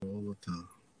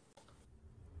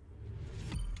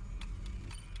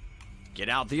Get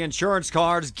out the insurance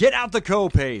cards, get out the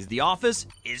copays. The office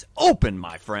is open,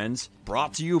 my friends.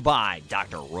 Brought to you by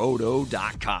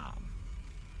drroto.com.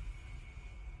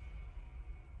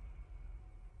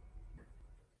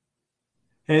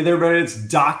 Hey there, everybody. It's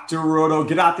Dr. Roto.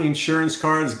 Get out the insurance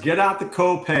cards, get out the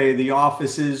copay. The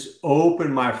office is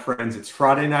open, my friends. It's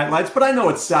Friday Night Lights, but I know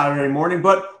it's Saturday morning,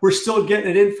 but we're still getting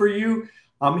it in for you.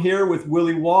 I'm here with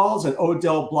Willie Walls and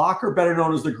Odell Blocker, better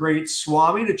known as the Great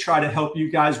Swame, to try to help you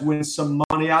guys win some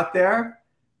money out there.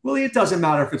 Willie, it doesn't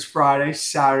matter if it's Friday,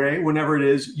 Saturday, whenever it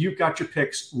is, you've got your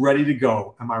picks ready to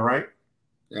go. Am I right?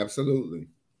 Absolutely.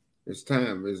 It's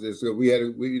time.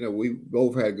 We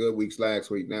both had good weeks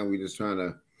last week. Now we're just trying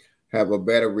to have a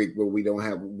better week where we don't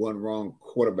have one wrong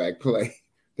quarterback play.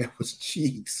 That was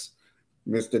Cheeks,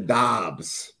 Mr.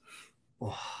 Dobbs.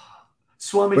 Oh.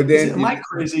 Swami, am I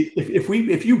crazy?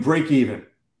 If you break even,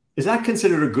 is that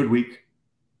considered a good week?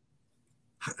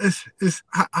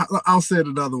 I'll say it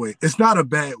another way. It's not a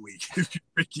bad week if you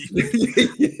break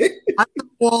even.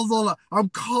 I'm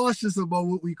cautious about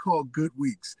what we call good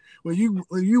weeks. When you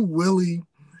Willie,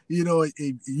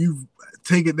 you've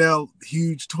taken down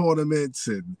huge tournaments,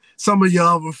 and some of your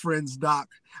other friends, Doc.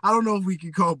 I don't know if we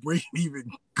can call breaking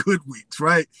even good weeks,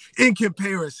 right? In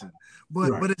comparison.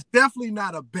 But it's definitely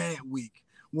not a bad week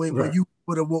when you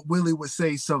put what Willie would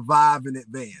say, survive in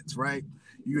advance, right?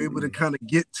 You're able to kind of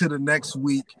get to the next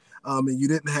week, and you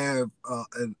didn't have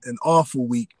an awful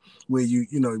week where you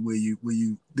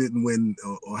didn't win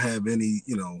or have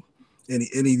anything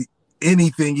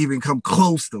even come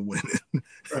close to winning.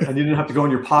 And you didn't have to go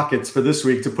in your pockets for this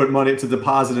week to put money to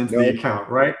deposit into the account,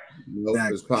 right? Nope,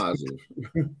 exactly. It's positive.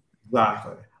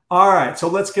 Exactly. All right, so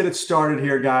let's get it started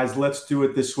here, guys. Let's do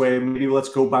it this way. Maybe let's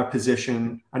go by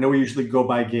position. I know we usually go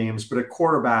by games, but at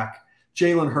quarterback,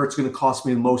 Jalen Hurts is going to cost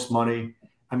me the most money.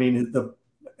 I mean, the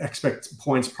expect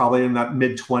points probably in that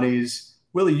mid-20s.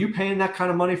 Willie, you paying that kind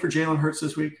of money for Jalen Hurts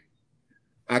this week?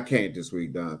 I can't this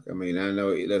week, Doc. I mean, I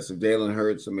know that's Jalen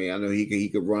Hurts. I mean, I know he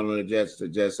could run on the Jets. The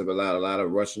Jets have allowed a lot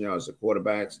of rushing yards to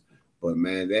quarterbacks, but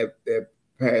man, that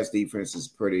pass defense is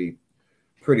pretty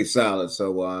solid.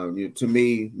 So to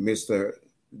me, Mr.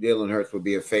 Jalen Hurts would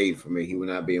be a fade for me. He would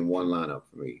not be in one lineup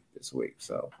for me this week.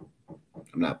 So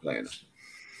I'm not playing him.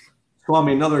 Well, I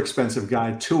mean, another expensive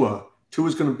guy, Tua.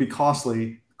 Tua's going to be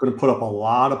costly, going to put up a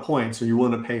lot of points. Are you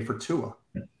willing to pay for Tua?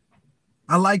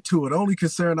 I like Tua. The only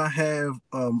concern I have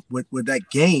with that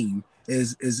game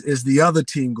is the other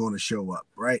team going to show up,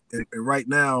 right? And right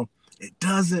now, it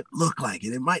doesn't look like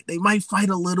it. They might fight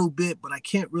a little bit, but I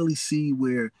can't really see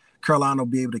where Carolina will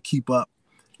be able to keep up.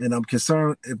 And I'm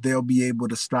concerned if they'll be able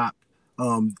to stop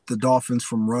the Dolphins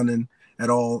from running at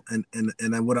all. And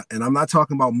I'm not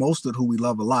talking about Mostert, who we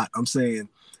love a lot. I'm saying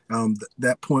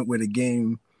that point where the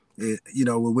game,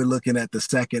 where we're looking at the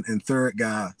second and third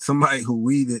guy, somebody who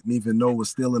we didn't even know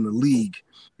was still in the league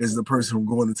is the person who's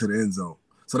going into the end zone.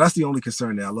 So that's the only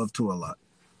concern there. I love Tua a lot.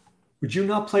 Would you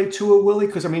not play Tua, Willie?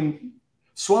 Because, I mean,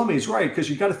 Swami's right, because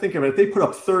you got to think of it. If they put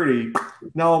up 30,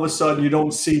 now all of a sudden you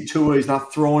don't see Tua. He's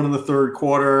not throwing in the third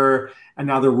quarter, and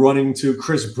now they're running to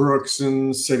Chris Brooks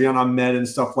and Savion Ahmed and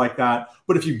stuff like that.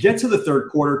 But if you get to the third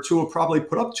quarter, Tua probably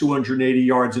put up 280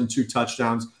 yards and 2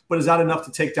 touchdowns. But is that enough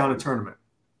to take down a tournament?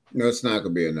 No, it's not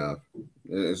going to be enough.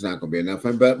 It's not going to be enough.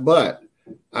 But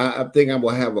I think I will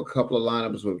have a couple of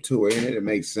lineups with Tua in it. It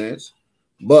makes sense.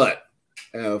 But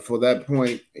for that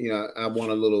point, I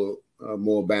want a little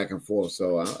more back and forth.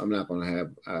 So I'm not going to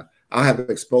have I'll have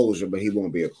exposure, but he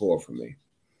won't be a core for me.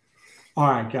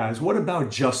 All right, guys. What about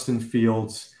Justin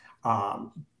Fields?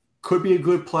 Could be a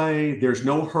good play. There's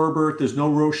no Herbert. There's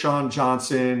no Roschon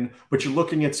Johnson, but you're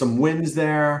looking at some wins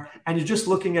there, and you're just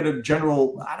looking at a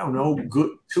general, I don't know, good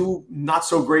 2 not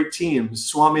so great teams.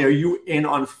 Swami, are you in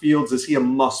on Fields? Is he a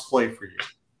must play for you?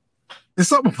 There's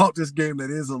something about this game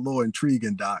that is a little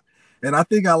intriguing, Doc. And I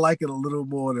think I like it a little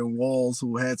more than Walls,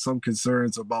 who had some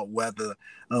concerns about weather.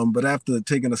 But after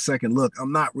taking a second look,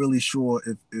 I'm not really sure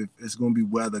if it's going to be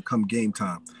weather come game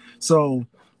time. So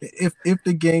if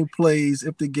the game plays,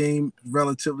 if the game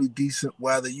relatively decent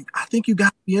weather, I think you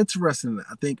got to be interested in it.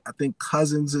 I think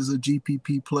Cousins is a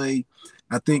GPP play.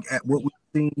 I think at what we've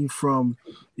seen from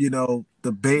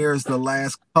the Bears the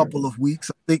last couple of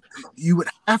weeks, I think you would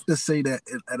have to say that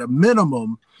at a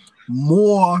minimum,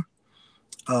 more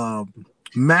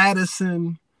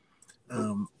Madison,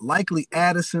 likely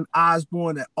Addison,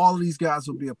 Osborne, that all of these guys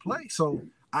will be a play. So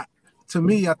to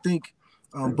me, I think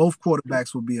both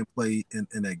quarterbacks will be in play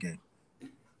in that game.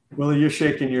 Willie, you're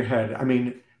shaking your head. I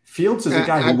mean, Fields is a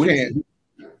guy who wins.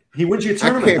 He wins you a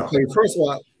tournament. I can't play. First of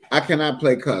all, I cannot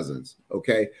play Cousins.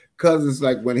 Okay, Cousins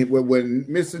like when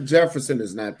Mr. Jefferson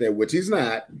is not there, which he's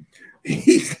not.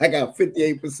 He's like a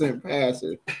 58%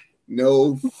 passer.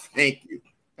 No, thank you.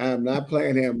 I'm not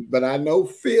playing him, but I know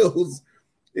Fields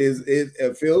is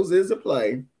a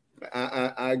play.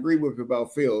 I agree with you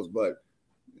about Fields, but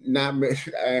not.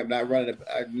 I am not running.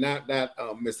 Not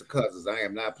Mr. Cousins. I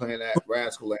am not playing that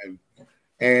rascal.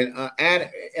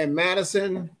 And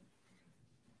Madison,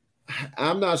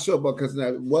 I'm not sure because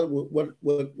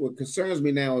what concerns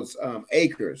me now is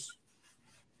Akers.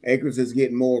 Akers is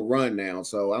getting more run now,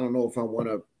 so I don't know if I want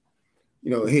to,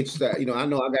 hitch that. I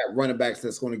know I got running backs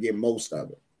that's going to get most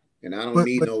of it, and I don't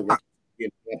need no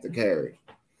have to carry.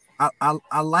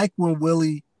 I like when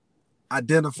Willie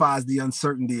identifies the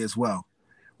uncertainty as well,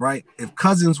 right? If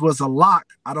Cousins was a lock,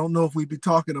 I don't know if we'd be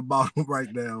talking about him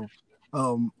right now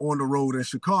on the road in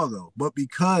Chicago. But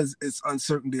because it's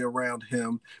uncertainty around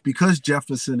him, because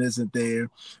Jefferson isn't there,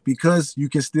 because you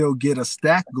can still get a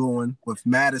stack going with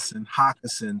Madison,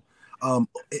 Hockenson,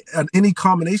 any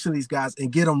combination of these guys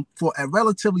and get them for at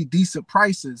relatively decent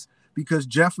prices, because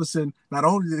Jefferson, not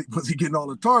only was he getting all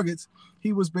the targets,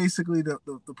 he was basically the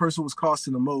person who was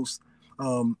costing the most.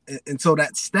 And so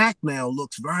that stack now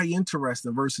looks very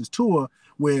interesting versus Tua,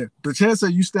 where the chance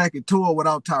that you stack at Tua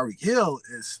without Tyreek Hill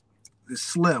is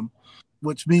slim,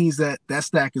 which means that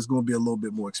stack is going to be a little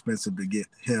bit more expensive to get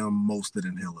him, Mostert,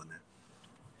 and Hill in there.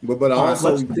 But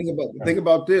also think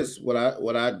about this. What I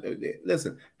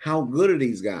listen, how good are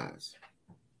these guys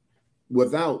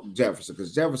without Jefferson?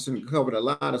 Because Jefferson covered a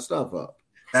lot of stuff up.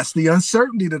 That's the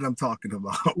uncertainty that I'm talking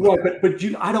about. Well, but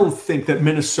I don't think that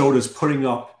Minnesota's putting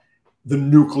up the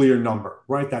nuclear number,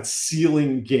 right? That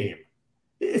ceiling game.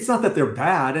 It's not that they're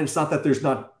bad, and it's not that there's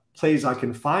not plays I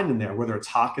can find in there, whether it's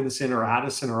Hockenson or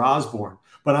Addison or Osborne.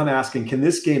 But I'm asking, can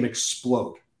this game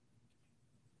explode?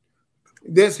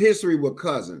 There's history with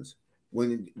Cousins.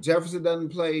 When Jefferson doesn't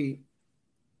play,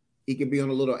 he can be on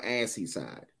a little assy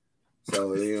side.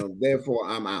 So, therefore,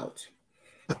 I'm out.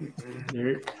 All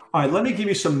right, let me give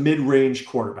you some mid-range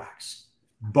quarterbacks.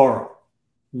 Burrow,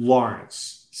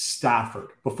 Lawrence, Stafford.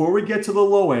 Before we get to the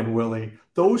low end, Willie,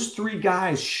 those three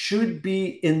guys should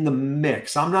be in the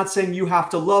mix. I'm not saying you have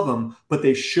to love them, but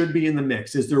they should be in the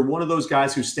mix. Is there one of those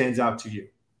guys who stands out to you?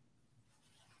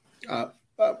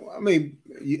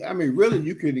 Really,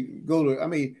 you could go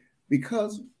to.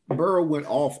 Because Burrow went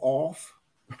off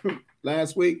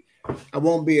last week, I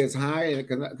won't be as high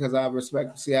because I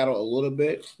respect Seattle a little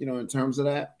bit, in terms of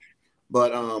that.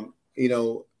 But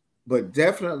but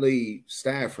definitely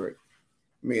Stafford.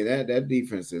 That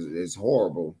defense is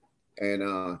horrible,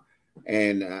 and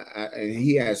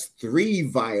he has three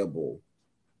viable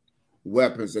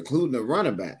weapons, including a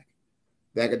running back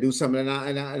that could do something.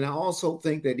 And I also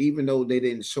think that even though they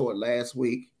didn't show it last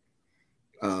week,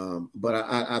 but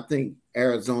I think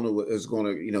Arizona is going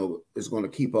to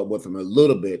keep up with them a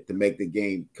little bit to make the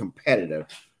game competitive,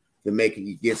 to make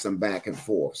it get some back and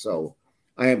forth. So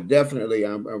I'm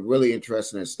really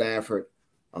interested in Stafford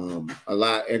a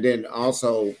lot, and then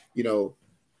also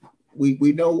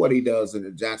we know what he does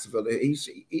in Jacksonville. He's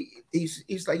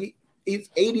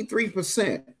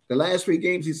 83%. The last three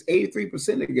games, he's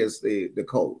 83% against the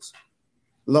Colts.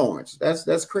 Lawrence,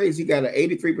 that's crazy. He got an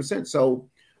 83%. So,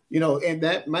 and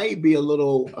that may be a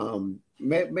little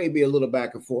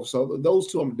back and forth. So those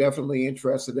two I'm definitely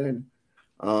interested in.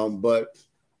 But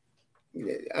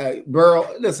Burrow,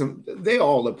 listen, they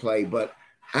all at play, but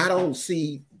I don't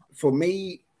see. For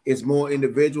me, it's more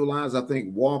individualized. I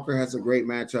think Walker has a great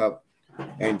matchup,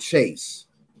 and Chase.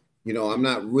 I'm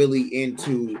not really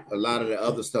into a lot of the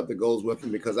other stuff that goes with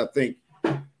him, because I think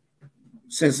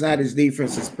Cincinnati's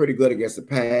defense is pretty good against the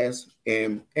pass,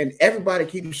 and everybody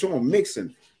keeps showing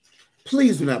Mixon.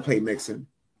 Please do not play Mixon.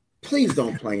 Please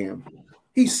don't play him.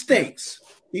 He stinks.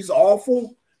 He's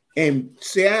awful, and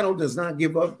Seattle does not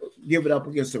give it up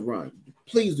against the run.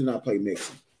 Please do not play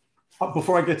Mixon.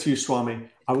 Before I get to you, Swami,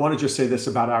 I want to just say this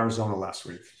about Arizona last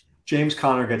week. James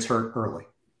Conner gets hurt early.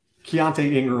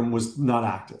 Keontae Ingram was not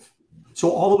active.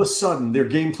 So all of a sudden, their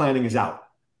game planning is out,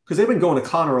 because they've been going to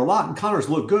Conner a lot, and Conner's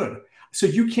looked good. So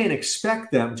you can't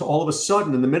expect them to all of a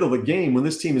sudden in the middle of the game, when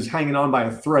this team is hanging on by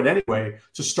a thread anyway,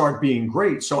 to start being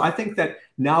great. So I think that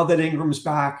now that Ingram's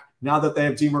back, now that they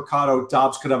have DeMercado,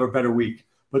 Dobbs could have a better week.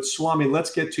 But Swami,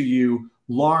 let's get to you.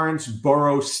 Lawrence,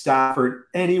 Burrow, Stafford,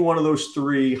 any one of those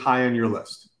three high on your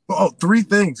list? Oh, three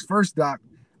things. First, Doc,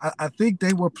 I think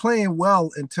they were playing well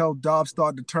until Dobbs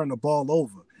started to turn the ball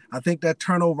over. I think that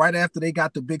turnover right after they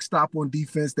got the big stop on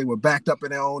defense, they were backed up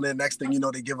in their own end. Next thing you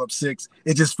know, they give up 6.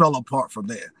 It just fell apart from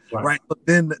there, right? But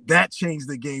then that changed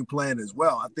the game plan as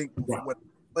well. I think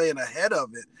playing ahead of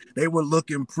it, they were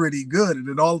looking pretty good. And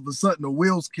then all of a sudden the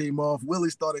wheels came off. Willie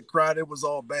started crying. It was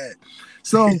all bad.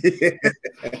 So, and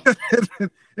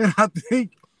I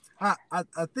think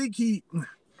he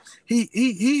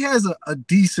has a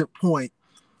decent point.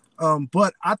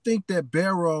 But I think that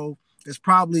Barrow is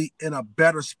probably in a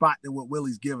better spot than what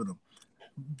Willie's giving him.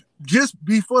 Just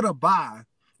before the bye,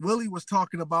 Willie was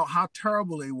talking about how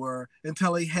terrible they were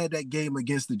until they had that game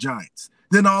against the Giants.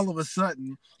 Then all of a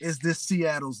sudden, is this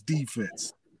Seattle's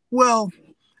defense? Well,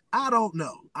 I don't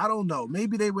know.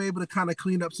 Maybe they were able to kind of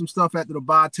clean up some stuff after the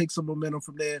bye, take some momentum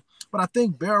from there. But I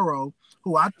think Barrow,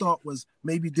 who I thought was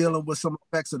maybe dealing with some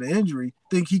effects of the injury,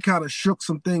 think he kind of shook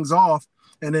some things off.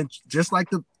 And then just like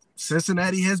the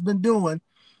Cincinnati has been doing,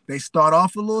 they start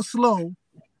off a little slow,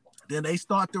 then they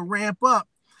start to ramp up.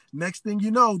 Next thing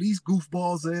you know, these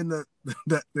goofballs are in the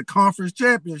conference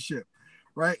championship,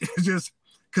 right? Just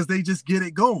because they just get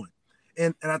it going.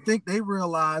 And I think they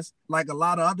realize, like a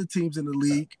lot of other teams in the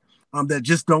league that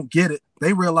just don't get it,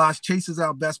 they realize Chase is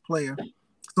our best player.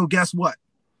 So guess what?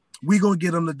 We're going to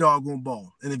get him the doggone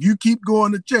ball. And if you keep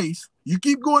going to Chase, you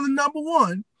keep going to number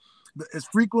one, as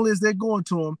frequently as they're going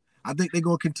to him, I think they're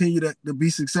going to continue to be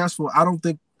successful. I don't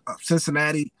think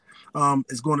Cincinnati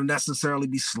is going to necessarily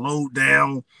be slowed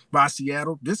down by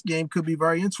Seattle. This game could be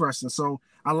very interesting. So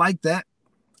I like that.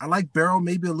 I like Barrow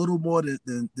maybe a little more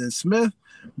than Smith.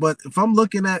 But if I'm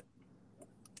looking at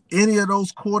any of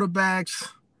those quarterbacks,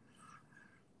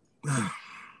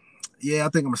 yeah, I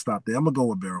think I'm going to stop there. I'm going to go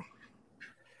with Barrow.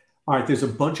 All right, there's a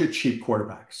bunch of cheap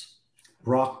quarterbacks.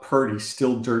 Brock Purdy,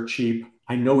 still dirt cheap.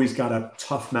 I know he's got a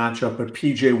tough matchup, but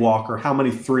PJ Walker, how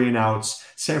many 3-and-outs?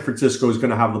 San Francisco is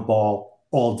going to have the ball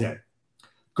all day.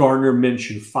 Gardner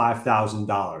Minshew,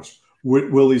 $5,000.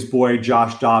 Willie's boy,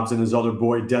 Josh Dobbs, and his other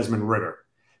boy, Desmond Ridder.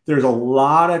 There's a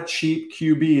lot of cheap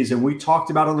QBs, and we talked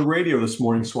about on the radio this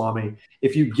morning, Swami.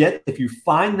 If you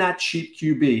find that cheap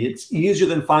QB, it's easier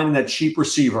than finding that cheap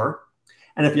receiver.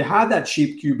 And if you have that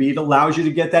cheap QB, it allows you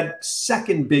to get that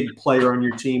second big player on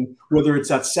your team, whether it's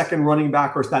that second running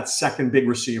back or it's that second big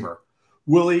receiver.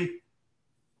 Willie,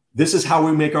 this is how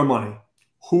we make our money.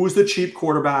 Who's the cheap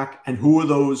quarterback, and who are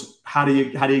those? How do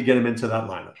you get them into that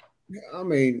lineup? I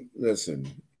mean, listen.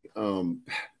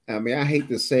 I hate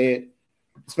to say it,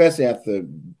 especially after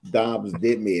Dobbs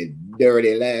did me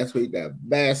dirty last week, that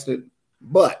bastard.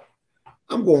 But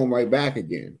I'm going right back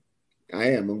again.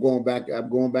 I am. I'm going back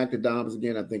to Dobbs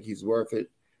again. I think he's worth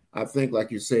it. I think, like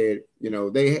you said,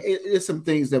 there's some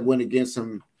things that went against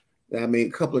him. I mean,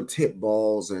 a couple of tip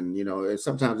balls, and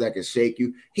sometimes that can shake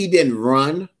you. He didn't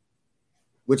run,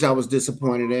 which I was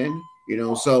disappointed in.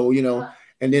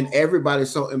 And then everybody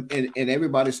and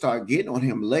everybody started getting on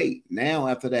him late. Now,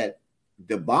 after that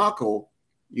debacle,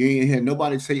 you ain't hear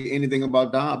nobody say anything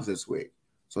about Dobbs this week.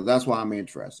 So that's why I'm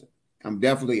interested. I'm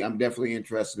definitely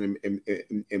interested in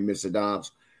Mr.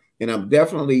 Dobbs, and I'm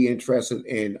definitely interested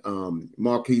in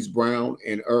Marquise Brown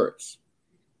and Ertz.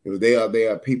 They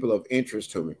are people of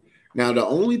interest to me. Now, the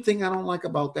only thing I don't like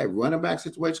about that running back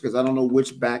situation, because I don't know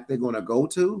which back they're going to go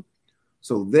to.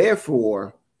 So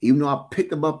therefore, even though I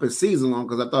picked him up a season long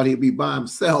because I thought he'd be by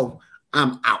himself,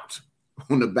 I'm out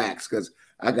on the backs because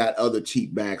I got other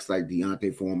cheap backs like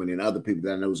Deontay Foreman and other people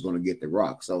that I know is going to get the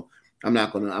rock. So I'm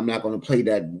not gonna play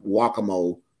that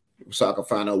whack-a-mole so I can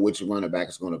find out which running back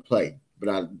is going to play. But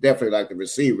I definitely like the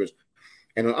receivers.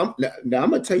 And now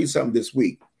I'm gonna tell you something this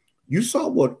week. You saw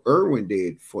what Irwin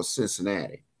did for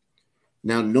Cincinnati.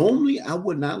 Now, normally I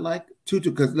would not like Tutu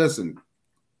because listen,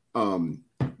 my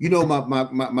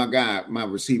guy, my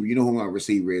receiver. You know who my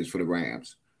receiver is for the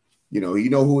Rams. You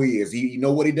know who he is. You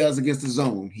know what he does against the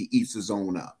zone. He eats the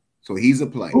zone up. So he's a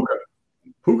play.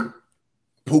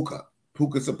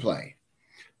 Puka's a play.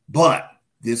 But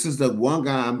this is the one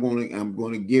guy I'm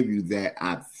going to give you that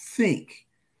I think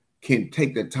can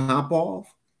take the top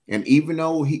off. And even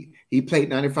though he played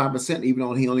 95%, even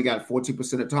though he only got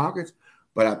 14% of targets,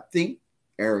 but I think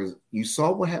you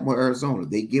saw what happened with Arizona.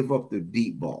 They give up the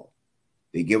deep ball.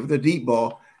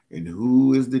 And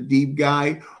who is the deep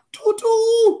guy? Tutu.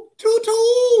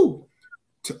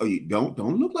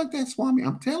 Don't look like that, Swami.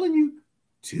 I'm telling you,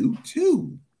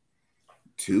 Tutu.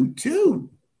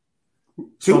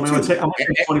 So I'm going to take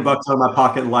 $20 out of my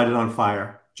pocket and light it on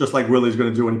fire, just like Willie's going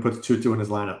to do when he puts Tutu in his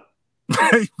lineup.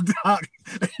 Hey, Doc,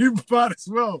 you might as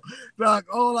well. Doc,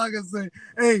 all I can say,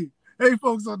 hey,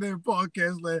 folks on their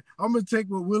podcast land, I'm going to take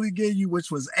what Willie gave you,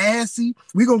 which was assy.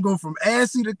 We're going to go from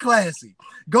assy to classy.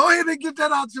 Go ahead and get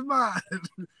that out your mind.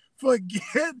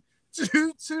 Forget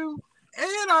Tutu.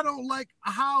 And I don't like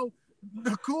how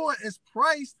Nakua is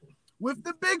priced with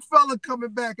the big fella coming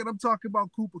back, and I'm talking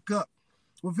about Cooper Kupp.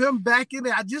 with him back in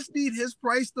there, I just need his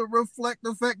price to reflect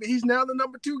the fact that he's now the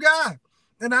number 2 guy.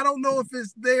 And I don't know if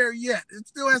it's there yet. It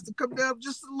still has to come down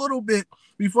just a little bit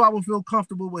before I will feel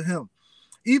comfortable with him.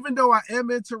 Even though I am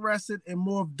interested in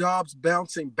more of Dobbs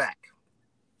bouncing back,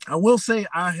 I will say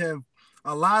I have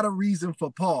a lot of reason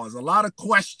for pause, a lot of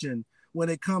question when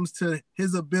it comes to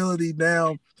his ability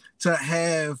now to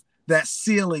have that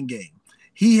ceiling game.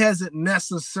 He hasn't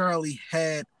necessarily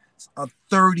had a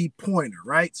 30-pointer,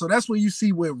 right? So that's what you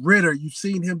see with Ritter. You've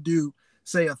seen him do,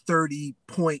 say, a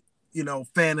 30-point,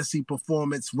 fantasy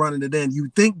performance running it in.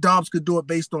 You think Dobbs could do it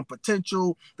based on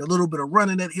potential, the little bit of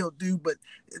running that he'll do, but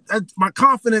my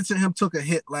confidence in him took a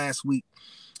hit last week.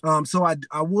 So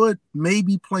I would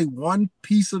maybe play one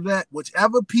piece of that,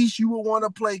 whichever piece you would want to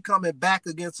play coming back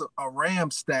against a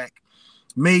Ram stack,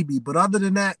 maybe. But other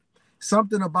than that,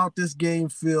 something about this game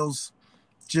feels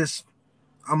just,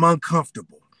 I'm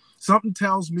uncomfortable. Something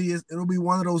tells me it'll be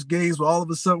one of those games where all of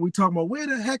a sudden we talking about where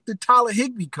the heck did Tyler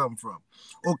Higbee come from?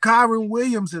 Or Kyron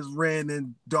Williams has ran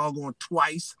in doggone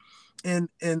twice, and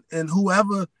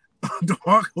whoever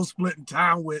DeMarco splitting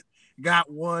time with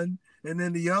got one, and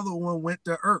then the other one went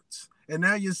to Ertz. And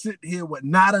now you're sitting here with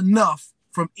not enough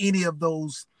from any of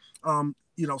those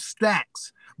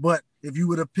stacks. But if you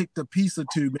would have picked a piece or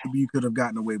two, maybe you could have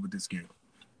gotten away with this game.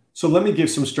 So let me give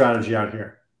some strategy out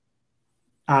here.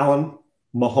 Allen,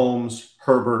 Mahomes,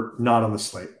 Herbert, not on the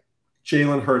slate.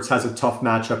 Jalen Hurts has a tough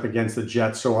matchup against the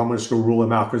Jets, so I'm just going to rule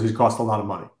him out because he's cost a lot of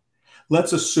money.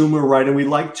 Let's assume we're right, and we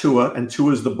like Tua, and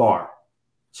Tua's the bar.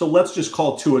 So let's just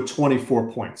call Tua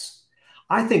 24 points.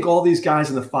 I think all these guys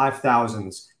in the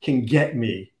 5,000s can get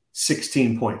me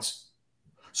 16 points.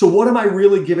 So what am I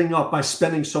really giving up by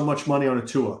spending so much money on a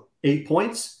Tua? 8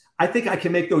 points? I think I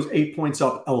can make those 8 points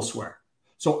up elsewhere.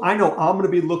 So I know I'm going to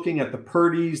be looking at the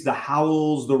Purdy's, the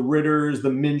Howells, the Ritters, the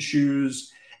Minshews,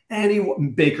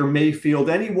 Baker Mayfield,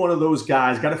 any one of those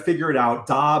guys. Got to figure it out.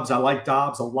 Dobbs, I like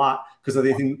Dobbs a lot because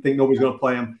I think nobody's going to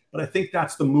play him. But I think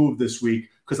that's the move this week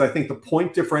because I think the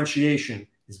point differentiation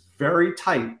is very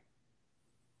tight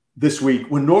this week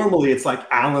when normally it's like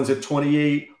Allen's at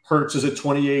 28, Hurts is at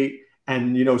 28,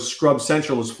 and, Scrub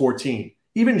Central is 14.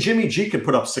 Even Jimmy G can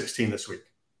put up 16 this week.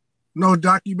 No,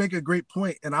 Doc, you make a great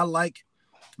point, and I like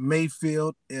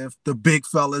Mayfield if the big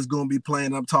fella is going to be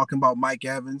playing. I'm talking about Mike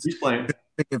Evans. He's playing.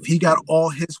 If he got all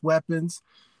his weapons,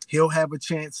 he'll have a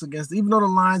chance against, even though the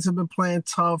Lions have been playing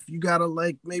tough, you got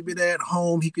to maybe they're at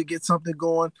home, he could get something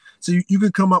going. So you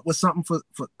could come up with something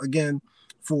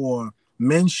for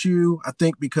Minshew, I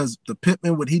think, because the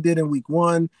Pittman, what he did in week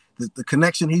 1, the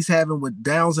connection he's having with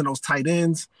Downs and those tight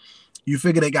ends, you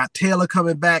figure they got Taylor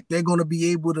coming back. They're going to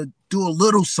be able to do a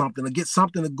little something to get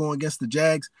something to go against the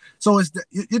Jags. So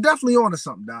you're definitely on to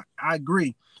something, Doc. I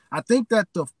agree. I think that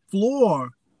the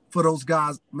floor for those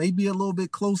guys may be a little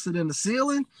bit closer than the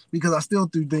ceiling because I still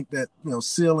do think that,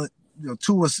 ceiling,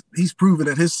 Tua, he's proven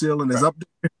that his ceiling is up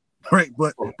there, right?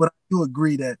 But I do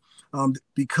agree that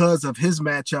because of his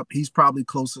matchup, he's probably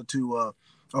closer to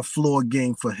a floor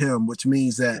game for him, which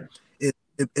means that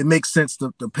it makes sense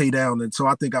to pay down. And so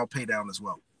I think I'll pay down as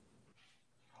well.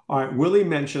 All right. Willie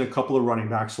mentioned a couple of running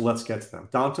backs, so let's get to them.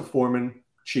 Donta Foreman,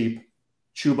 cheap.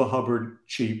 Chuba Hubbard,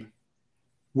 cheap.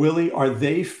 Willie, are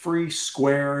they free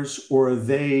squares or are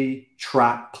they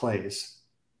trap plays?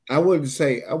 I wouldn't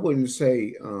say.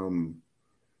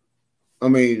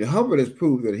 Hubbard has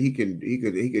proved that he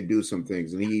could do some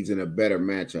things, and he's in a better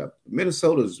matchup.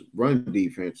 Minnesota's run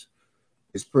defense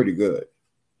is pretty good,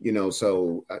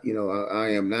 So I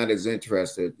am not as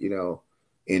interested,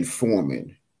 in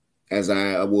Foreman as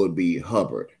I would be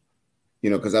Hubbard,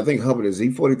 because I think Hubbard is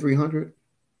 4,300.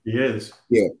 He is.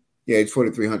 Yeah, it's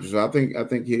 4,300. So I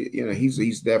think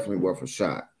he's definitely worth a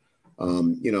shot.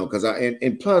 Because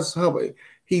and plus Hubbard,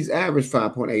 he's averaged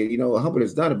 5.8. Hubbard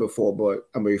has done it before, but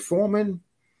Foreman,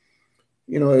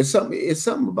 it's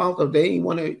something about them. They ain't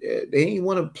want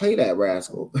to play that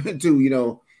rascal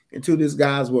until these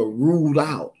guys were ruled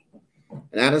out.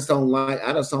 And I just don't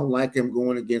like him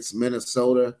going against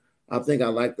Minnesota. I think I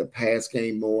like the pass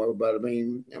game more, but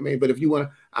but if you want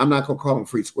to, I'm not gonna call them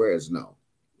free squares. No,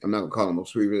 I'm not gonna call them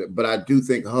free, but I do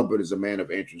think Hubbard is a man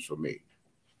of interest for me.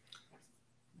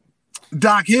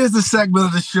 Doc, here's the segment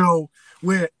of the show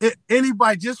where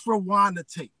anybody just rewind the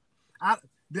tape.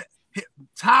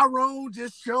 Tyrone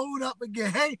just showed up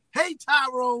again. Hey,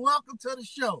 Tyrone, welcome to the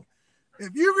show.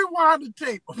 If you rewind the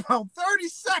tape about 30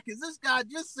 seconds, this guy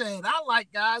just said, I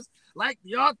like guys like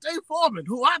Deontay Foreman,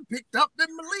 who I picked up in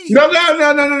the league. No.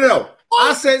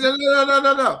 I said,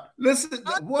 no. Listen,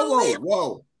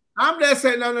 whoa. I'm just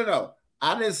saying, no.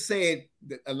 I just said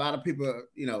that a lot of people,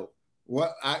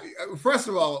 What first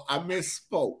of all, I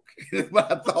misspoke.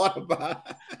 What I thought about.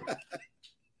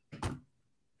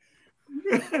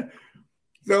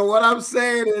 So what I'm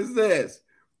saying is this: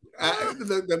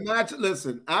 the match.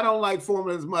 Listen, I don't like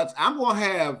Foreman as much. I will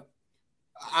have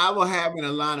in a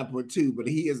lineup with two, but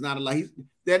he is not a.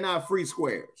 They're not free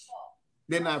squares.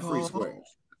 They're not free squares.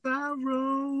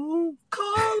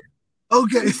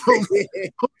 Okay, so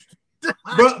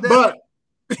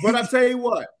but I tell you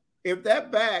what, if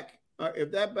that back, the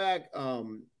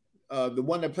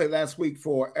one that played last week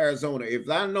for Arizona, if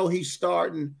I know he's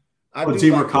starting,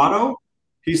 Mercado?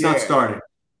 He's not starting.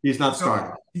 He's not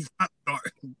starting. He's not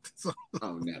starting. So,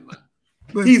 never mind.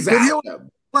 He's out.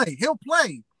 He'll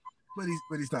play, but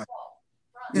he's not.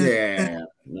 Never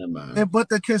mind. But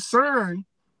the concern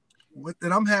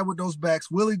that I'm having with those backs,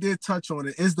 Willie did touch on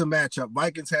it, is the matchup.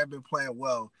 Vikings have been playing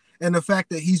well, and the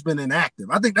fact that he's been inactive.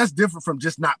 I think that's different from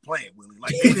just not playing, Willie.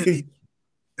 Like they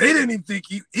didn't even think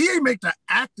he didn't make the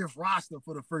active roster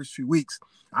for the first few weeks.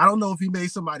 I don't know if he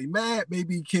made somebody mad.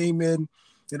 Maybe he came in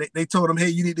and they told him, hey,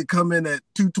 you need to come in at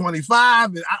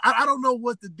 225. And I don't know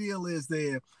what the deal is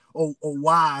there or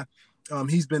why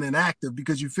he's been inactive,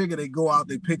 because you figure they go out,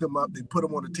 they pick him up, they put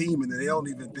him on the team, and they don't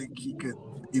even think he could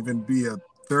even be a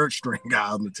third string guy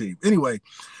on the team. Anyway,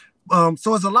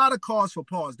 so it's a lot of cause for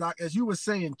pause. Doc, as you were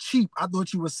saying cheap, I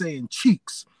thought you were saying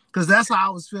cheeks, because that's how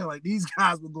I was feeling. Like these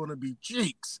guys were going to be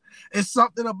cheeks. It's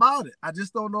something about it. I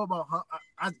just don't know about how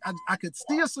I could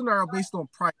see a scenario based on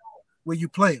price where you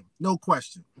play them, no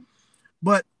question.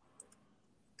 But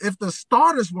if the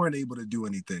starters weren't able to do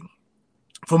anything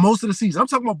for most of the season, I'm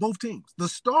talking about both teams, the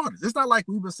starters. It's not like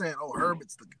we've been saying, oh,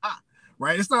 Herbert's the guy,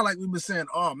 right? It's not like we've been saying,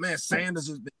 oh, man, Sanders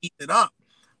has been eating it up.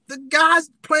 The guys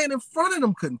playing in front of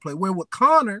them couldn't play. Where with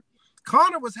Connor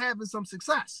was having some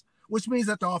success, which means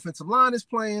that the offensive line is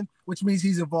playing, which means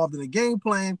he's involved in the game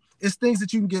plan. It's things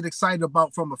that you can get excited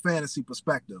about from a fantasy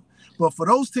perspective. But for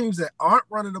those teams that aren't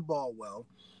running the ball well,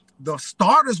 the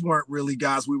starters weren't really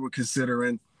guys we were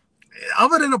considering.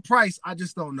 Other than the price, I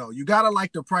just don't know. You got to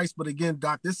like the price. But again,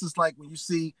 Doc, this is like when you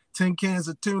see 10 cans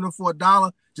of tuna for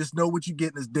 $1, just know what you're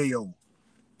getting is day old.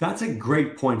 That's a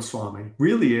great point, Swami.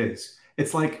 Really is.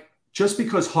 It's like just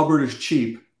because Hubbard is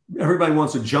cheap, everybody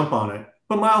wants to jump on it.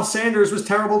 But Miles Sanders was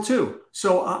terrible too.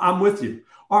 So I'm with you.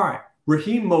 All right.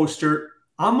 Raheem Mostert,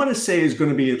 I'm going to say is going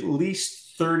to be at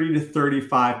least 30 to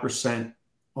 35%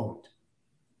 owned.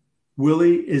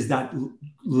 Willie, is that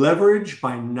leverage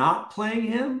by not playing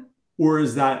him, or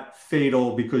is that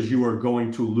fatal because you are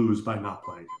going to lose by not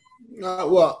playing him?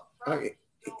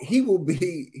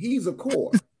 He's a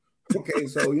core. Okay,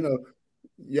 so,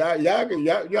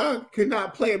 y'all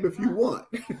cannot play him if you want.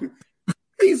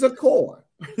 He's a core.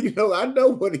 I know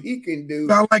what he can do.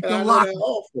 Sound like the lock.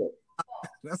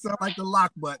 That sounds like the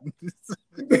lock button.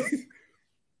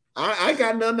 I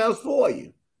got nothing else for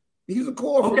you. He's a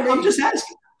core for me. I'm just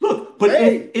asking. Look, but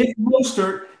if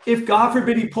Mostert, if God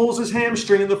forbid he pulls his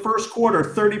hamstring in the first quarter,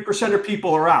 30% of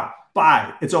people are out.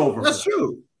 Bye. It's over. That's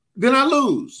true. Then I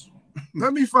lose.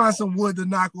 Let me find some wood to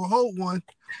knock a whole one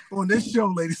on this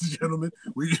show, ladies and gentlemen.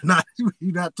 We do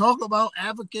not talk about,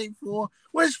 advocate for,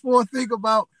 wish for, think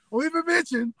about, or even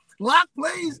mention lock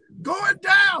plays going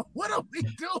down. What are we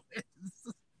doing?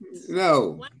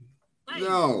 No.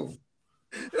 All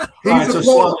right, so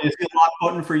Swami, is he a lock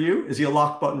button for you? Is he a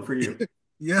lock button for you?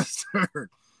 Yes, sir.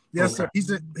 Yes, sir.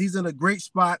 He's in a great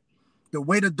spot. The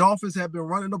way the Dolphins have been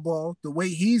running the ball, the way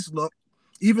he's looked,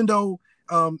 even though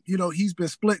he's been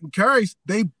splitting carries,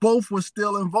 they both were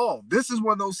still involved. This is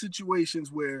one of those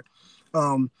situations where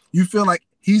you feel like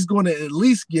he's going to at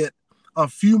least get a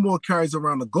few more carries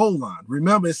around the goal line.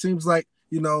 Remember, it seems like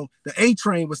the A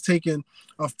train was taking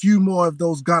a few more of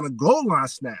those kind of goal line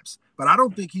snaps, but I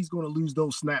don't think he's going to lose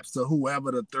those snaps to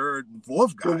whoever the third and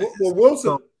fourth guy is.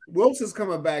 Well, Wilson's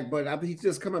coming back, but I think he's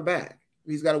just coming back.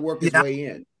 He's got to work his way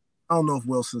in. I don't know if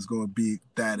Wilson's going to be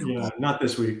that involved. Yeah, not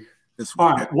this week. All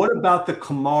right. What about the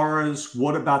Kamaras?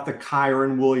 What about the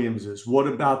Kyron Williamses? What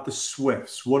about the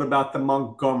Swifts? What about the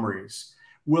Montgomerys?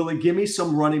 Willie, give me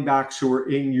some running backs who are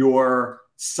in your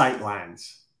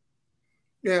sightlines.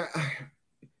 Yeah,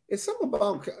 it's something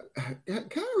about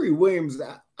Kyrie Williams.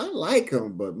 I like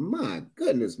him, but my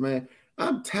goodness, man.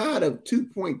 I'm tired of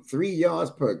 2.3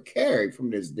 yards per carry from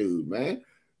this dude, man.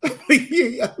 I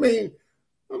mean,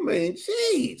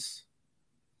 jeez.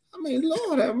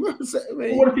 Lord have mercy.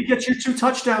 What if he gets you 2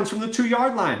 touchdowns from the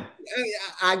 2-yard line?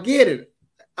 I get it.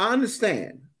 I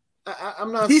understand.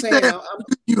 I'm not saying who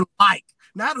you like,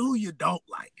 not who you don't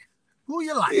like. Who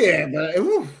you like? Yeah, but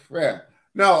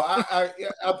no, I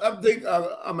think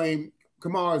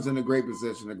Kamara's in a great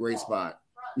position, a great spot,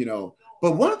 But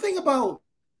one thing about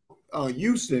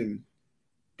Houston,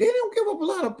 they don't give up a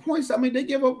lot of points. I mean, they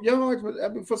give up yards, but I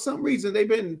mean, for some reason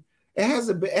it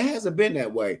hasn't been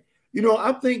that way.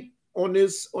 I think on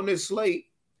this slate,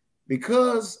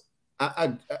 because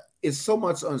I it's so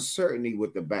much uncertainty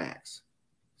with the backs.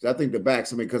 So I think the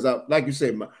backs, because like you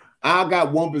said, I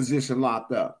got one position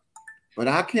locked up, but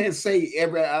I can't say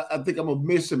I think I'm a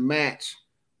miss and match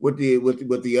with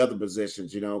the other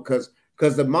positions,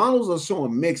 because the models are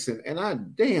showing mixing, and I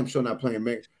damn sure not playing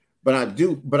mix. But I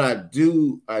do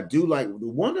like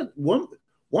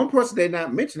one person they're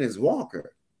not mentioning is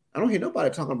Walker. I don't hear nobody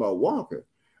talking about Walker.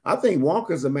 I think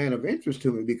Walker's a man of interest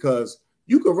to me because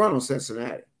you could run on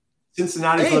Cincinnati.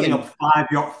 Cincinnati's letting up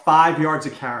 5 yards a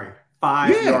carry.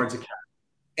 5 yards a carry.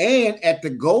 And at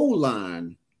the goal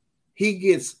line, he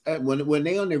gets when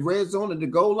they on the red zone at the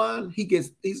goal line,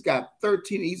 he's got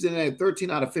 13. He's in there 13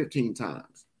 out of 15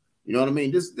 times. You know what I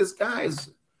mean? This guy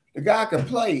the guy can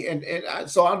play,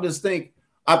 so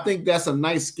I think that's a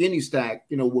nice skinny stack,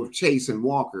 with Chase and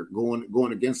Walker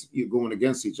going against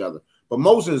each other. But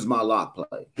Moser is my lock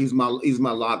play. He's my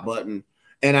lock button,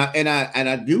 and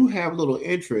I do have a little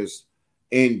interest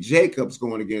in Jacobs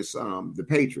going against the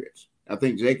Patriots. I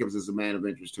think Jacobs is a man of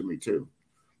interest to me too.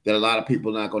 That a lot of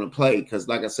people are not going to play because,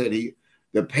 like I said,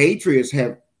 the Patriots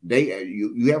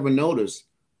you haven't noticed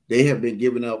they have been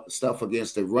giving up stuff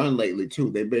against the run lately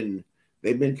too. They've been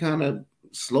kind of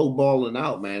slow balling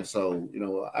out, man. So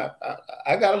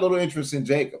I got a little interest in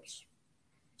Jacobs.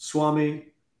 Swami,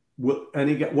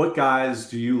 what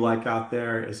guys do you like out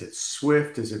there? Is it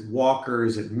Swift? Is it Walker?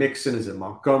 Is it Mixon? Is it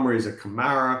Montgomery? Is it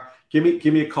Kamara? Give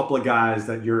me a couple of guys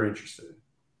that you're interested in.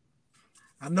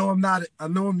 I know I'm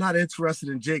not interested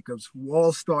in Jacobs.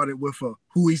 Wall started with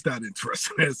who he's not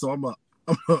interested in, so I'm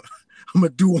gonna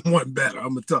do one better. I'm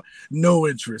gonna tell no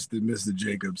interest in Mr.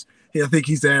 Jacobs. I think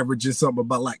he's averaging something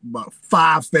about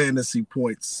 5 fantasy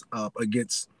points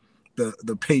against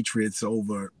the Patriots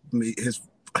over his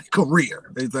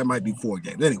career. That might be 4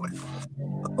 games anyway.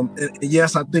 And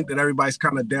yes, I think that everybody's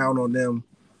kind of down on them,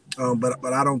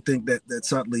 but I don't think that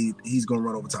suddenly he's gonna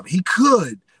run over top. He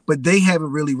could. But they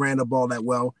haven't really ran the ball that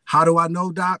well. How do I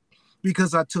know, Doc?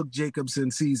 Because I took Jacobs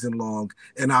in season long,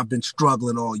 and I've been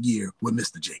struggling all year with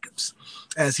Mr. Jacobs,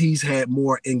 as he's had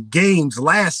more in games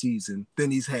last season than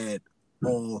he's had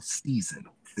all season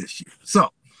this year. So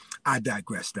I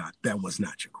digress, Doc. That was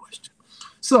not your question.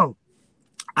 So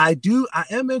I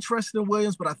am interested in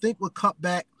Williams, but I think with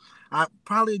cutback, I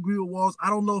probably agree with Walls. I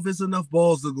don't know if there's enough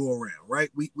balls to go around, right?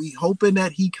 We hoping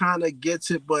that he kind of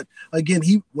gets it, but again,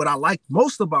 what I liked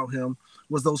most about him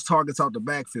was those targets out the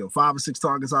backfield, 5 or 6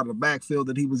 targets out of the backfield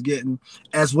that he was getting,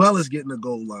 as well as getting the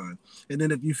goal line. And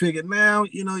then if you figure now,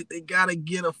 they got to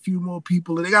get a few more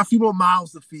people, and they got a few more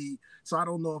mouths to feed. So I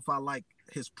don't know if I like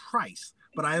his price,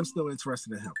 but I am still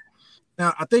interested in him.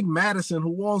 Now, I think Madison, who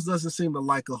Walls doesn't seem to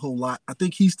like a whole lot, I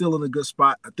think he's still in a good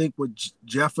spot. I think with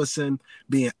Jefferson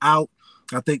being out,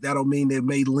 I think that'll mean they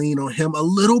may lean on him a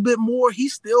little bit more.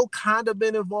 He's still kind of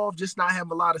been involved, just not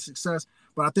having a lot of success.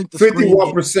 But I think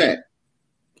 51%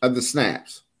 of the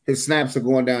snaps. His snaps are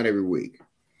going down every week.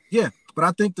 Yeah, but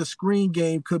I think the screen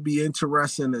game could be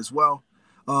interesting as well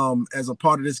as a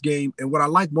part of this game. And what I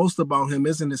like most about him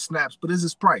isn't his snaps, but is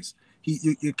his price.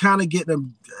 You're kind of getting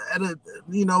him at a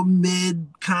mid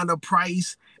kind of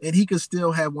price, and he could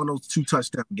still have one of those 2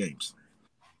 touchdown games.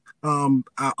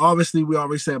 Obviously, we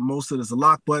already said most of it is a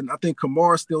lock button. I think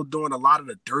Kamara's still doing a lot of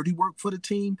the dirty work for the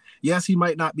team. Yes, he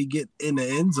might not be getting in the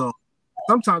end zone.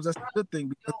 Sometimes that's a good thing,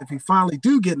 because if you finally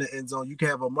do get in the end zone, you can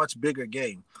have a much bigger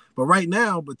game. But right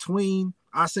now, between,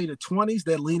 I say, the 20s,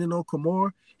 they're leaning on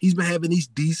Kamara. He's been having these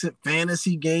decent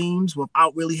fantasy games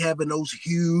without really having those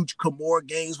huge Kamara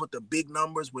games with the big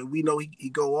numbers where we know he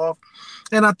go off.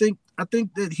 And I think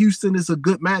that Houston is a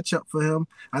good matchup for him.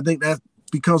 I think that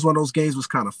because one of those games was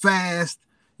kind of fast,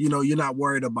 you're not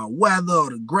worried about weather or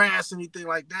the grass, anything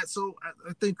like that. So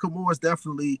I think Kamara is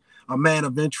definitely a man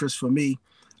of interest for me.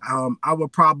 I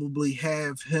would probably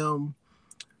have him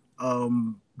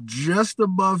just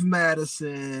above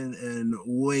Madison and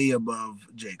way above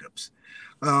Jacobs.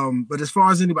 But as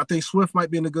far as anybody, I think Swift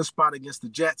might be in a good spot against the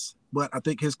Jets, but I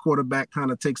think his quarterback kind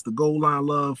of takes the goal line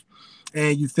love.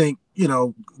 And you think,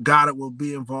 Goddard will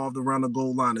be involved around the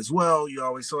goal line as well.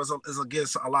 It's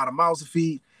against a lot of mouths to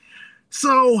feed.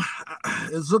 So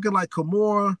it's looking like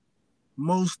Kamara,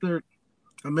 Mostert.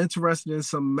 I'm interested in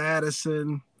some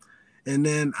Madison. And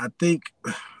then I think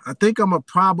I'm going to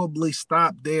probably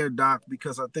stop there, Doc,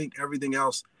 because I think everything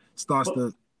else starts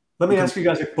to. Let me ask you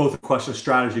guys both a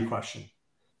strategy question.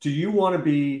 Do you want to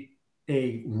be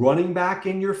a running back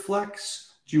in your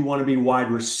flex? Do you want to be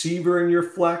wide receiver in your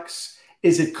flex?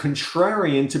 Is it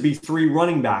contrarian to be 3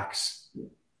 running backs?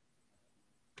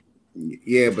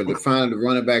 Yeah, but to find the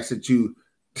running backs that you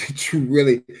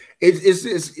really,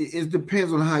 it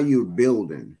depends on how you're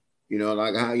building.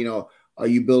 Like how are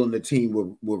you building the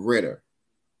team with Ritter?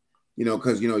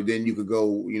 Because then you could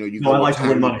go. You No, go I with like to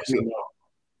win Tyreek money. So Hill. no.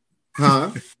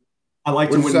 Huh? I like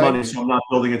to What'd you win say? money, so I'm not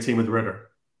building a team with Ritter.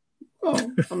 Oh,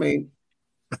 I mean,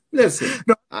 listen,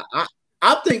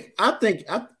 I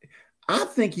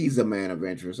think he's a man of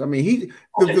interest. I mean,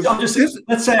 let's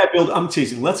say I build. I'm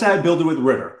teasing. Let's say I build it with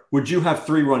Ritter. Would you have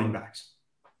 3 running backs?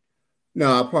 No,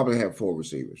 I'll probably have 4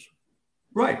 receivers.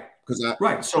 Right.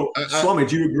 Right. So, Swami,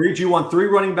 do you agree? Do you want 3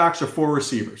 running backs or 4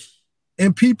 receivers?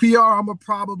 In PPR, I'm gonna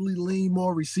probably lean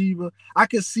more receiver. I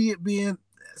could see it being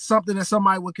something that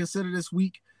somebody would consider this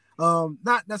week.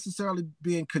 Not necessarily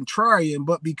being contrarian,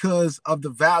 but because of the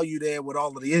value there with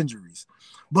all of the injuries.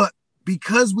 But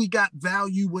because we got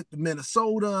value with the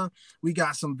Minnesota, we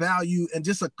got some value in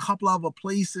just a couple other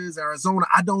places, Arizona.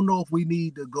 I don't know if we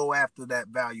need to go after that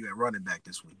value at running back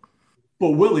this week.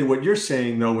 But Willie, what you're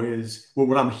saying though is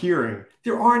what I'm hearing.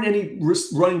 There aren't any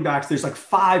running backs. There's like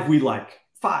 5 we like.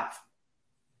 5.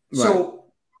 Right. So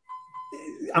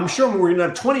I'm sure we're going to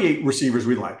have 28 receivers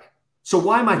we like. So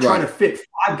why am I trying to fit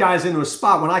 5 guys into a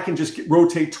spot when I can just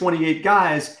rotate 28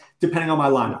 guys depending on my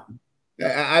lineup?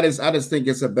 I just think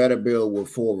it's a better build with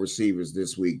 4 receivers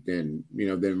this week than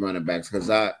running backs, because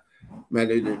the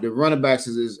running backs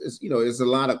is there's a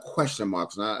lot of question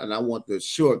marks, and I want the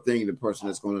sure thing, the person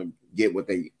that's going to get what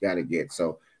they got to get.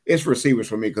 So it's receivers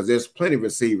for me, because there's plenty of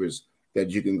receivers that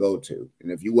you can go to,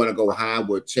 and if you want to go high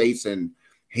with Chase and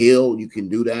Hill, you can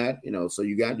do that. So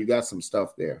you got some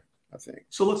stuff there, I think.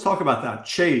 So let's talk about that.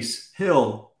 Chase,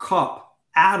 Hill, Kupp,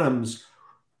 Adams.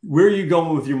 Where are you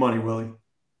going with your money, Willie?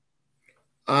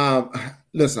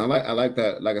 Listen, I like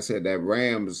that. Like I said, that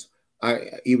Rams.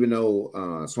 Even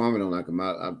though Swami don't like him,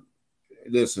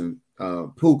 listen.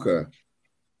 Puka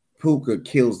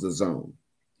kills the zone.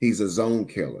 He's a zone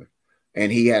killer,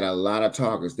 and he had a lot of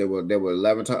targets. There were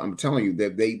 11 targets. I'm telling you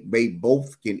that they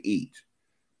both can eat.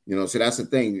 So that's the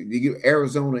thing.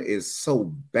 Arizona is so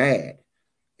bad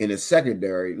in the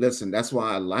secondary. Listen, that's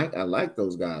why I like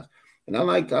those guys, and I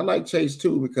like Chase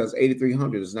too, because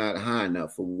 8,300 is not high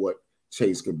enough for what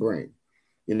Chase could bring.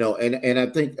 And I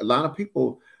think a lot of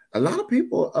people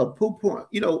are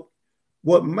poo-pooing.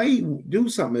 What may do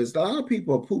something is a lot of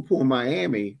people are poo-pooing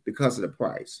Miami because of the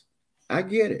price. I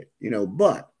get it,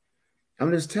 but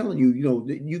I'm just telling you,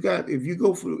 you got if you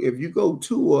go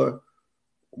to a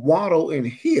Waddle and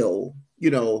Hill,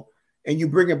 and you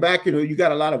bring it back, you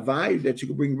got a lot of value that you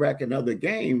can bring back in other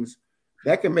games.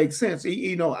 That can make sense.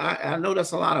 I know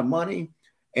that's a lot of money,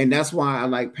 and that's why I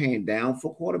like paying down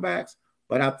for quarterbacks.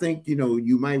 But I think,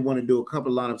 you might want to do a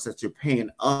couple of lineups that you're paying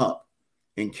up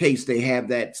in case they have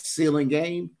that ceiling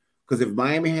game. Because if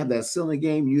Miami have that ceiling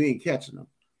game, you ain't catching them.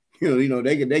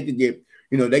 They could get,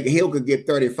 Hill could get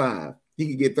 35. He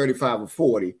could get 35 or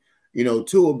 40.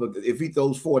 2 of them, if he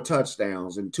throws 4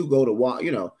 touchdowns and 2 go to one,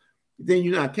 then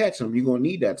you're not catching them. You're going to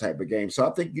need that type of game. So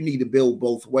I think you need to build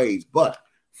both ways. But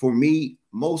for me,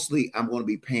 mostly I'm going to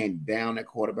be paying down at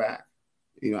quarterback.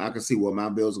 I can see where my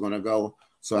bills are going to go,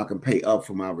 so I can pay up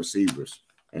for my receivers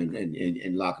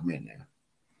and lock them in there.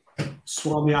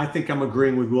 Swami, I think I'm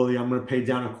agreeing with Willie. I'm going to pay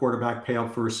down a quarterback, pay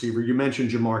up for receiver. You mentioned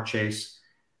Jamar Chase.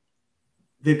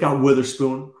 They've got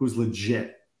Witherspoon, who's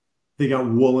legit. They got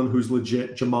Woolen, who's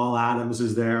legit. Jamal Adams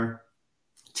is there.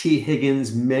 T.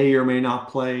 Higgins may or may not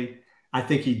play. I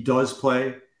think he does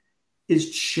play.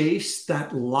 Is Chase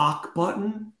that lock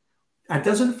button? It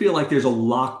doesn't feel like there's a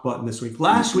lock button this week.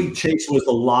 Last week, Chase was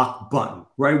the lock button,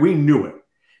 right? We knew it.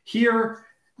 Here,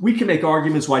 we can make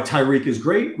arguments why Tyreek is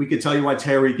great. We could tell you why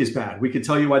Tyreek is bad. We could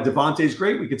tell you why Devontae's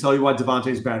great. We could tell you why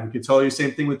Devontae's bad. We could tell you the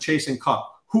same thing with Chase and Kupp.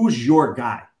 Who's your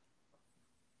guy?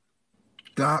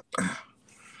 Doc,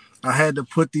 I had to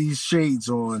put these shades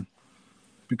on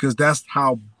because that's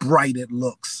how bright it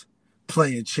looks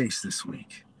playing Chase this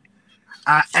week.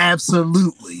 I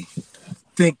absolutely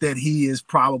think that he is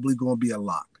probably going to be a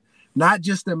lock. Not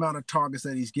just the amount of targets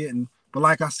that he's getting, but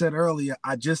like I said earlier,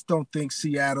 I just don't think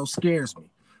Seattle scares me,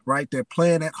 right? They're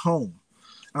playing at home.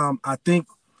 I think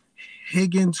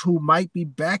Higgins, who might be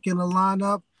back in the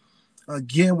lineup,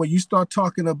 again, when you start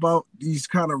talking about these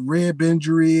kind of rib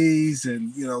injuries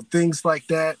and, things like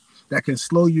that can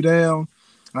slow you down,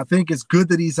 I think it's good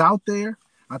that he's out there.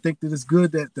 I think that it's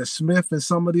good that the Smith and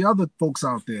some of the other folks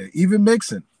out there, even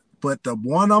Mixon. But the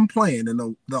one I'm playing, and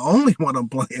the only one I'm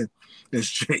playing, is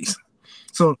Chase.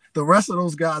 So the rest of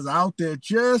those guys are out there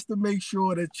just to make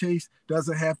sure that Chase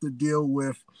doesn't have to deal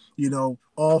with,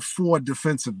 all 4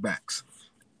 defensive backs.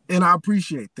 And I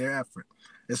appreciate their effort.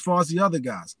 As far as the other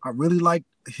guys, I really like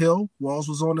Hill, Walls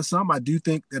was on to some. I do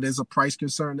think that there's a price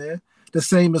concern there. The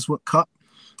same as with Cup,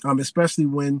 especially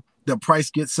when the price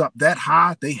gets up that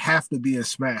high, they have to be in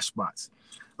smash spots.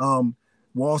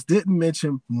 Walls didn't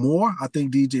mention Moore. I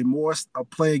think DJ Moore's a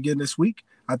play again this week.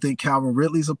 I think Calvin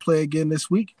Ridley's a play again this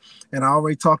week. And I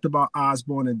already talked about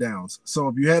Osborne and Downs. So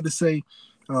if you had to say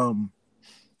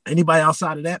anybody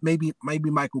outside of that, maybe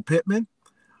Michael Pittman.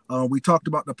 We talked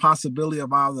about the possibility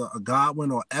of either a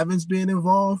Godwin or Evans being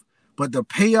involved. But the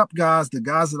pay-up guys, the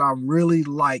guys that I really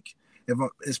like,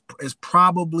 is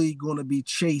probably going to be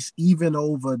Chase even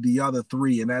over the other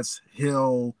three, and that's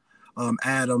Hill,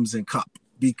 Adams, and Cup.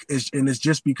 And it's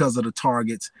just because of the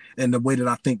targets and the way that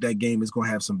I think that game is going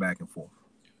to have some back and forth.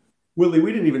 Willie,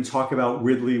 we didn't even talk about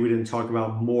Ridley. We didn't talk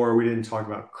about Moore. We didn't talk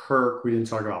about Kirk. We didn't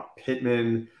talk about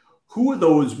Pittman. Who are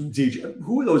those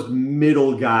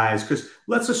middle guys? Because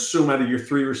let's assume out of your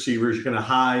three receivers, you're going to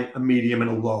high, a medium,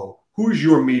 and a low. Who's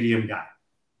your medium guy?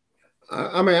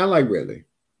 I like Ridley.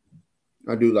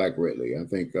 I do like Ridley. I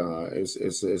think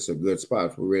it's a good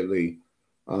spot for Ridley.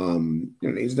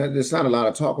 There's not a lot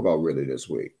of talk about Ridley this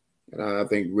week. And I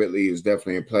think Ridley is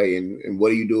definitely in play. And what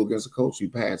do you do against a coach? You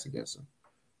pass against him.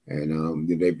 And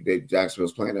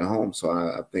Jacksonville's playing at home. So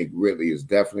I think Ridley is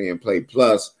definitely in play.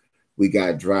 Plus, we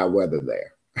got dry weather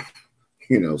there.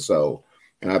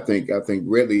 And I think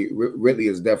Ridley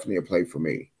is definitely a play for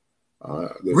me.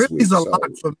 Ridley's a lot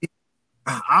for me.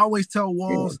 I always tell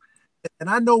Walls, and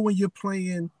I know when you're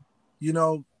playing,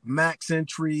 max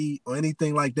entry or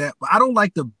anything like that, but I don't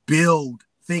like to build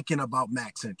thinking about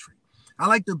max entry. I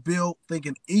like to build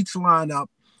thinking each lineup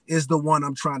is the one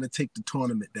I'm trying to take the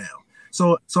tournament down.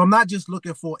 So I'm not just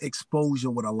looking for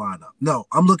exposure with a lineup. No,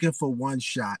 I'm looking for one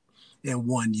shot and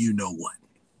one what.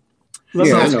 Let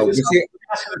me ask you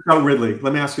about Ridley.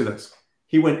 Let me ask you this.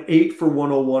 He went 8 for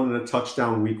 101 and a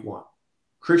touchdown week 1.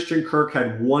 Christian Kirk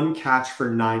had 1 catch for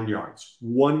 9 yards.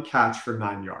 1 catch for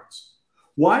 9 yards.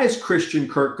 Why is Christian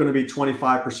Kirk going to be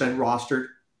 25% rostered?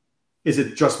 Is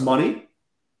it just money?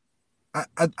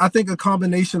 I think a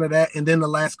combination of that, and then the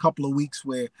last couple of weeks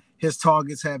where his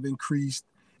targets have increased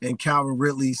and Calvin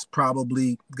Ridley's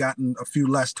probably gotten a few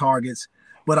less targets.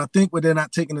 But I think what they're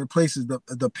not taking into place is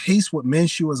the pace with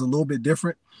Minshew is a little bit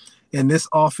different. And this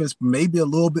offense may be a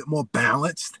little bit more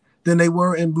balanced than they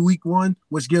were in week 1,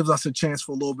 which gives us a chance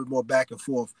for a little bit more back and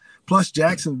forth. Plus,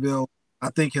 Jacksonville,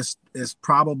 I think, is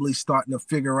probably starting to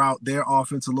figure out their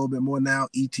offense a little bit more now.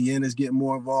 ETN is getting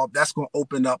more involved. That's going to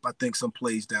open up, I think, some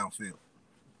plays downfield.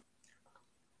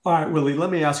 All right, Willie,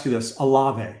 let me ask you this.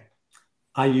 Olave,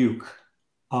 Ayuk,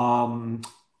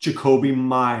 Jacoby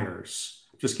Myers,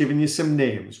 just giving you some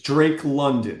names. Drake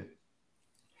London.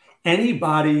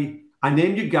 Anybody, I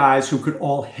named you guys who could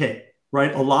all hit,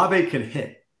 right? Olave can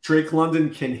hit. Drake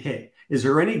London can hit. Is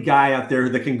there any guy out there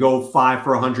that can go 5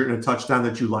 for 100 and a touchdown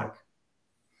that you like?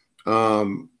 I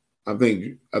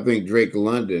think Drake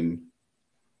London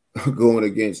going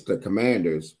against the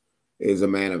Commanders is a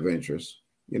man of interest.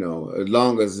 As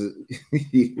long as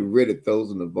he really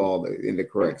throws in the ball in the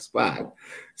correct spot.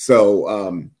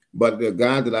 So, but the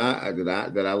guy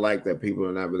that I like that people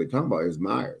are not really talking about is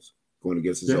Myers going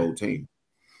against his old team.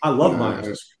 I love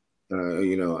Myers.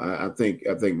 I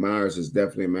think Myers is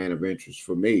definitely a man of interest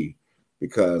for me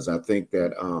because I think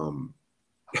that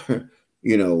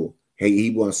hey,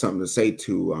 he wants something to say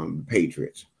to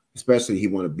Patriots, especially he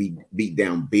want to beat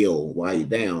down Bill while you're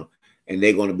down, and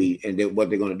they're going to be what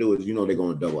they're going to do is they're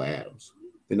going to double Adams.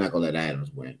 They're not going to let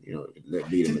Adams win.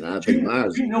 Beat him. And I think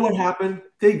Myers. You know what happened?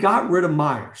 They got rid of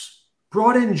Myers,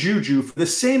 brought in Juju for the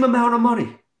same amount of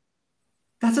money.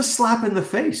 That's a slap in the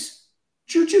face.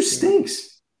 Juju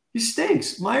stinks. He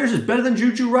stinks. Myers is better than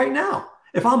Juju right now.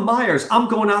 If I'm Myers, I'm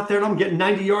going out there and I'm getting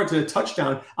 90 yards and a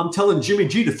touchdown. I'm telling Jimmy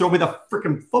G to throw me the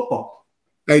freaking football.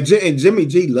 Hey, and Jimmy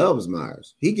G loves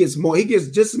Myers. He gets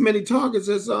just as many targets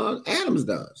as Adams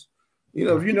does.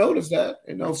 If you notice that,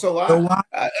 so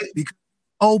because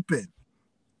open,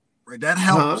 right? That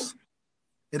helps.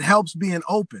 It helps being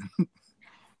open.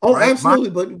 Oh, right?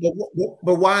 Absolutely.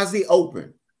 But why is he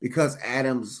open? Because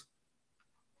Adams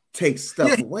takes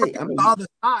stuff away. I mean, the other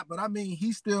side, but I mean,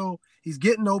 he's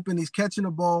getting open. He's catching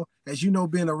the ball. As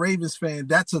being a Ravens fan,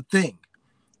 that's a thing,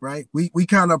 right? We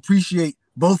kind of appreciate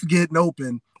both getting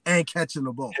open and catching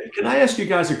the ball. Can I ask you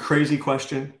guys a crazy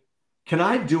question? Can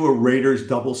I do a Raiders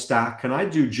double stack? Can I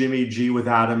do Jimmy G with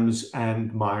Adams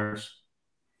and Myers?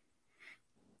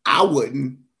 I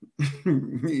wouldn't.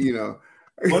 Why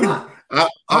not?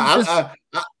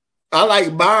 I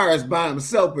like Myers by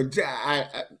himself, but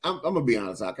I'm gonna be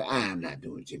honest. I am not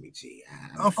doing Jimmy G.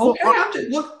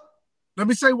 Let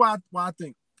me say why I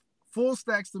think full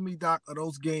stacks to me, Doc, are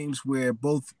those games where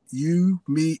both you,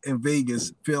 me, and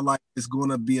Vegas feel like it's going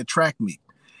to be a track meet.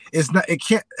 It's not. It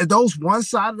can't. Those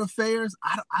one-sided affairs.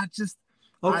 I just.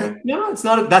 Okay. No, it's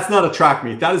not. That's not a track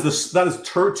meet. That is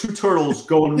two turtles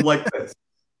going like this.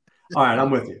 All right,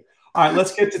 I'm with you. All right,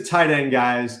 let's get to tight end,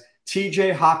 guys.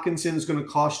 TJ Hawkinson is going to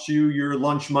cost you your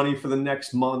lunch money for the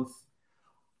next month.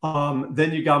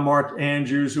 Then you got Mark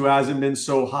Andrews, who hasn't been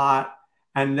so hot.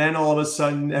 And then all of a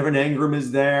sudden, Evan Engram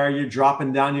is there. You're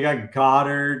dropping down. You got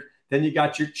Goddard. Then you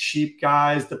got your cheap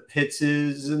guys, the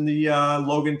Pittses and the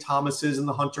Logan Thomases and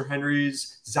the Hunter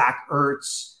Henrys, Zach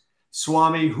Ertz.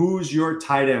 Swami, who's your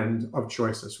tight end of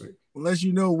choice this week? Well, as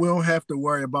you know, we don't have to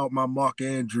worry about my Mark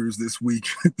Andrews this week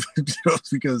just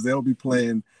because they'll be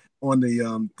playing on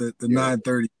the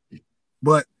 9:30.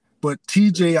 But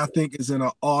TJ, I think, is in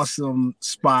an awesome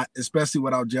spot, especially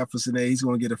without Jefferson A. He's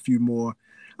going to get a few more.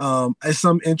 There's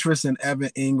some interest in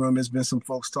Evan Ingram. There's been some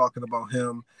folks talking about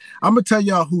him. I'm going to tell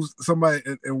y'all who's somebody,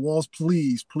 and Walls,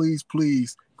 please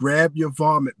grab your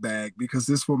vomit bag because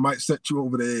this one might set you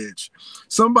over the edge.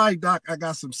 Somebody, Doc, I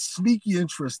got some sneaky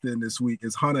interest in this week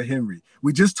is Hunter Henry.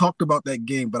 We just talked about that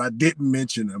game, but I didn't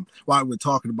mention him while we're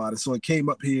talking about it. So it came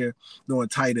up here doing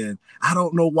tight end. I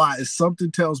don't know why. If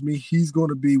something tells me he's going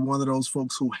to be one of those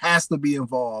folks who has to be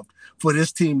involved for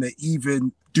this team to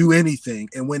even do anything.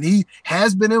 And when he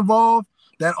has been involved,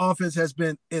 that offense has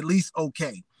been at least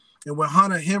okay. And when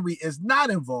Hunter Henry is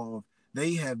not involved,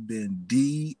 they have been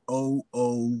D-O-O-D-O-O.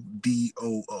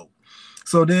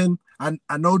 So then I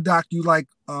know, Doc, you like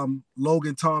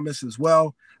Logan Thomas as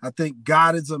well. I think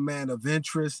Goddard's a man of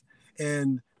interest.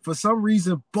 And for some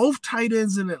reason, both tight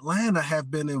ends in Atlanta have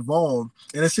been involved.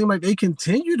 And it seems like they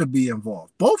continue to be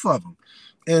involved, both of them.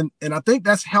 And I think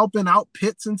that's helping out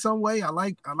Pitts in some way. I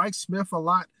like Smith a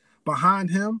lot behind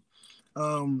him.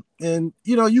 And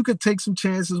you could take some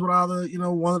chances with either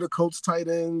one of the Colts tight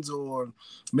ends or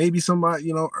maybe somebody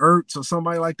Ertz or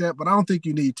somebody like that, but I don't think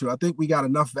you need to. I think we got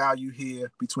enough value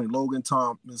here between Logan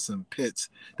Thomas and Pitts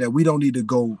that we don't need to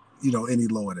go any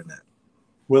lower than that.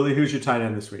 Willie, who's your tight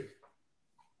end this week?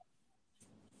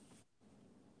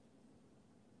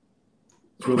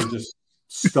 It's really just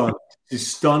stunned. He's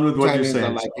stunned with what you're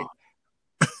saying. Like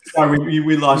sorry,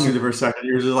 we lost you there for a second.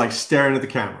 You're just like staring at the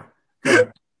camera.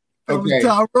 Okay,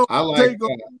 I like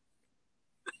that.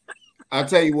 I'll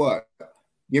tell you what.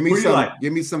 Give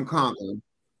me some Conklin.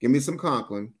 Give me some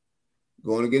Conklin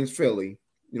going against Philly.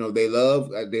 They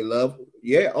love.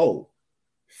 Yeah. Oh,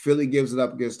 Philly gives it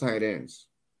up against tight ends.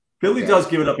 Philly does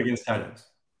give it up against tight ends,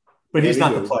 but he's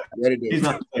not the player. He's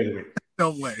not the player of the week.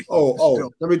 No way.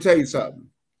 Oh. Let me tell you something.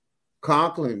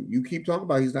 Conklin, you keep talking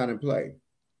about he's not in play.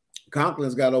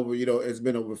 Conklin's got over. It's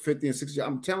been over 50 and 60.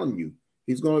 I'm telling you.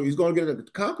 He's going to get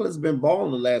it. Conklin's been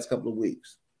balling the last couple of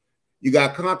weeks. You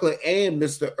got Conklin and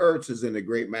Mr. Ertz is in a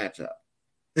great matchup.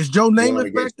 Is Joe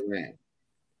Namath back?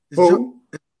 Is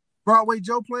Broadway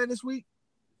Joe playing this week?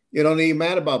 You don't even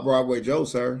matter about Broadway Joe,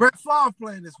 sir. Brett Favre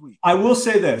playing this week. I will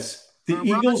say this. The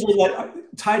Eagles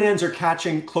tight ends are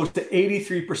catching close to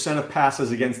 83% of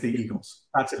passes against the Eagles.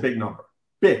 That's a big number.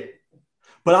 Big.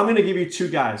 But I'm going to give you two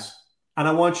guys, and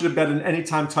I want you to bet an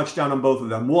anytime touchdown on both of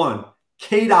them. One,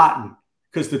 Cade Otton,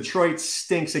 because Detroit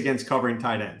stinks against covering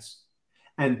tight ends.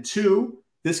 And two,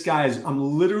 this guy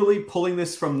I'm literally pulling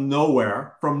this from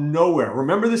nowhere.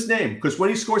 Remember this name, because when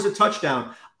he scores a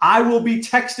touchdown, I will be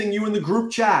texting you in the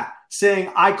group chat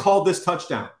saying, I called this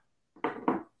touchdown.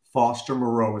 Foster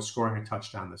Moreau is scoring a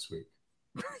touchdown this week.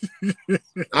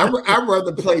 I'd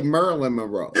rather play Marilyn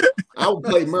Monroe. I would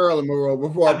play Marilyn Monroe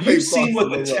before I play. Have you seen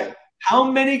what how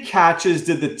many catches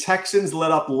did the Texans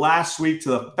let up last week to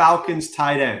the Falcons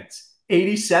tight ends?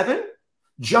 87?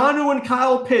 Jonnu and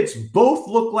Kyle Pitts both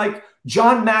look like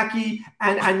John Mackey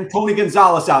and Tony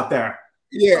Gonzalez out there.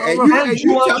 Yeah, and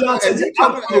you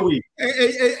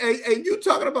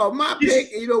talking about my pick,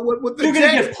 with the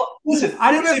Jets. Listen,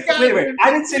 I didn't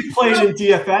say play it in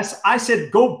DFS. I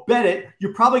said go bet it.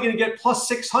 You're probably going to get plus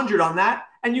 600 on that,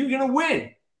 and you're going to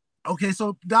win. Okay,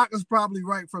 so Doc is probably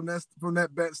right from that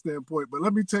bet standpoint, but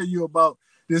let me tell you about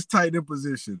this tight end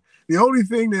position. The only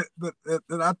thing that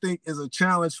I think is a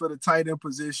challenge for the tight end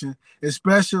position,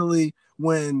 especially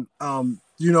when the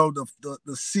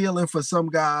ceiling for some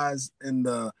guys and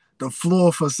the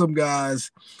floor for some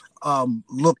guys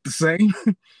look the same.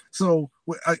 So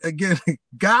again,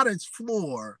 Goddard's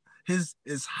floor is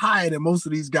higher than most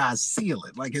of these guys'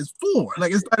 ceiling. Like his floor,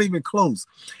 like it's not even close.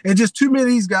 And just too many of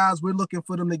these guys, we're looking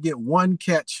for them to get one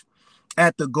catch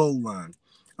at the goal line.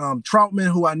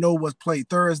 Troutman, who I know was played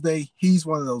Thursday, he's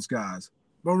one of those guys.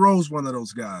 Moreau's one of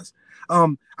those guys.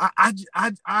 I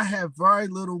have very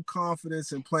little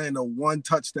confidence in playing a one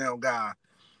touchdown guy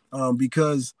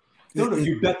because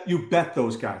you bet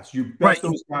those guys. You bet right,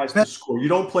 those guys to score. You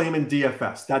don't play them in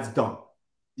DFS. That's dumb.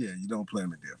 Yeah, you don't play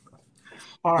them in DFS.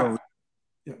 All right.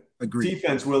 So, agreed.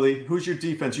 Defense, Willie. Who's your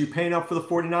defense? You paying up for the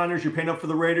 49ers? You paying up for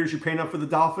the Raiders? You paying up for the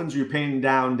Dolphins? Or you paying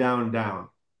down? That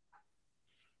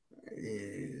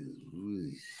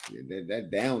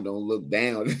down don't look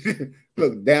down.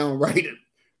 Look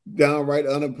downright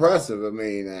unimpressive. I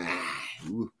mean,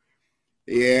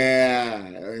 yeah.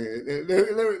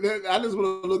 I just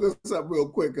want to look this up real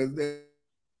quick because the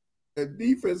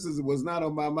defense was not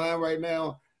on my mind right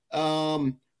now.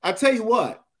 I tell you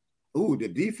what. Ooh, the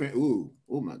defense. Ooh,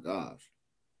 oh my gosh.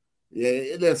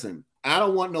 Yeah, listen. I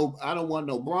don't want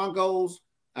no Broncos.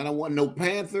 I don't want no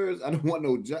Panthers. I don't want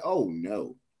no. Oh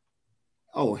no.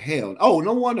 Oh hell. Oh,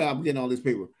 no wonder I'm getting all these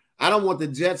people. I don't want the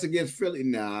Jets against Philly.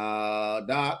 Nah,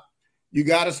 Doc. You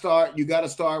gotta start with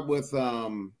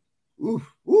damn. You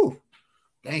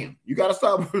gotta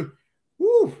start with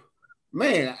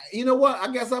man. You know what?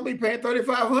 I guess I'll be paying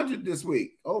 $3,500 this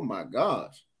week. Oh my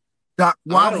gosh. Doc,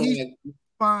 while he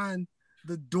find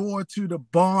the door to the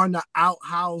barn, the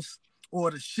outhouse,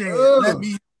 or the shed, let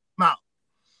me out.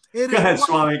 Go ahead,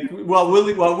 Swami. While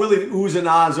Willie oohs and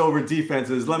ahs over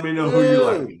defenses, let me know who you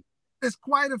like. There's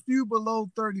quite a few below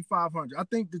 3,500. I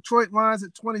think Detroit Lions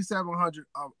at 2,700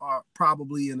 are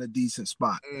probably in a decent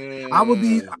spot. I would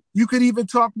be. You could even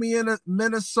talk me into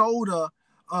Minnesota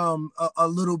a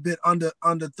little bit under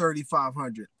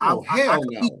 3,500. Oh hell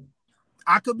no!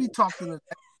 I could be talking.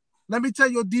 Let me tell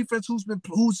you a defense who's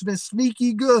been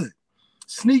sneaky good.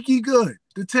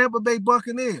 The Tampa Bay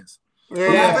Buccaneers.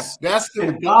 Yes, that's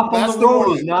the Goff on the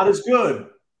road is not as good.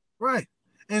 Right.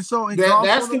 And so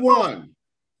that's the one.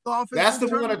 That's the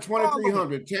one at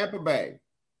 2,300, Tampa Bay.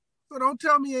 So don't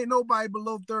tell me ain't nobody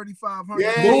below 3,500.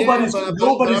 Yeah, nobody's going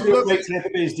to play Tampa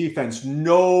Bay's defense.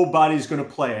 Nobody's going to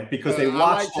play it because they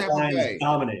watch the Lions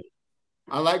dominate.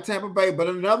 I like Tampa Bay, but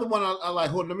another one I like.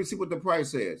 Hold on, let me see what the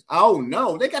price is. Oh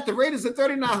no, they got the Raiders at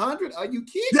 3,900. Are you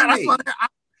kidding me?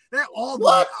 They're all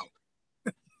what?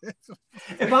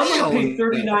 If I'm going to pay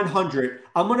 3,900,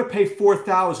 I'm going to pay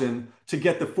 4,000 to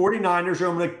get the 49ers, or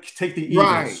I'm going to take the Eagles.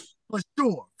 Right.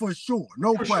 For sure.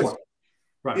 No question. Sure.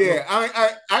 Right. Yeah,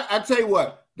 I tell you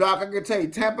what, Doc, I can tell you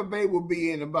Tampa Bay will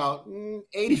be in about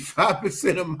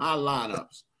 85% of my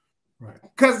lineups. Right.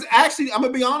 Because actually, I'm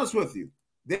going to be honest with you.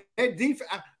 Their defense,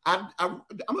 I'm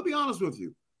going to be honest with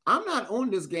you. I'm not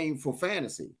on this game for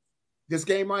fantasy. This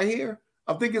game right here,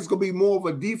 I think it's going to be more of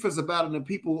a defensive battle than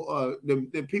people,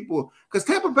 because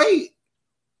Tampa Bay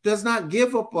does not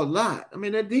give up a lot. I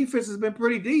mean, their defense has been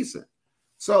pretty decent.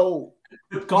 So,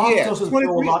 but Goff doesn't throw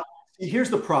a lot. Here's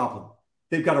the problem.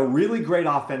 They've got a really great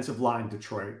offensive line,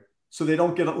 Detroit, so they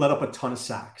don't let up a ton of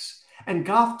sacks. And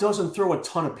Goff doesn't throw a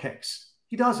ton of picks.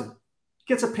 He doesn't. He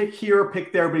gets a pick here, a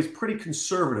pick there, but he's pretty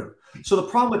conservative. So the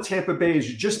problem with Tampa Bay is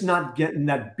you're just not getting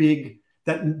that big,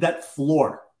 that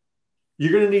floor.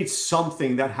 You're going to need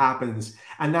something that happens.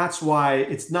 And that's why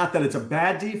it's not that it's a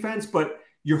bad defense, but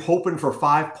you're hoping for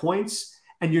 5 points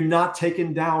and you're not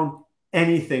taking down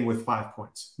anything with 5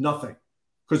 points. Nothing.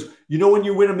 Because you know when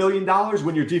you win $1 million?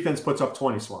 When your defense puts up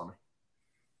 20, Swami.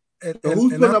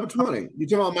 Who's putting up 20? You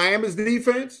talking about Miami's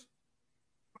defense?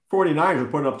 49ers are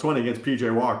putting up 20 against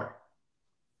PJ Walker.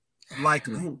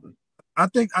 Likely. I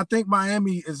think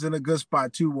Miami is in a good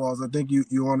spot too, Walls. I think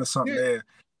you're onto something there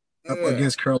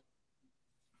against Carolina.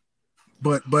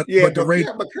 But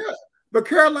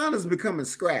Carolina's becoming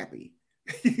scrappy.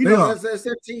 That's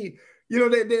their team.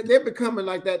 They're becoming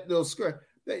like that little scrap.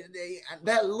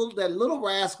 That little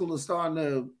rascal is starting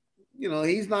to,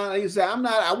 he's not. He said,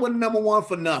 I wasn't number one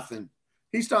for nothing.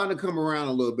 He's starting to come around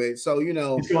a little bit. So he's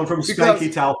going from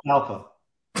spanky to alfalfa.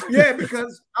 Yeah,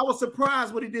 because I was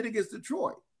surprised what he did against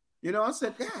Detroit. I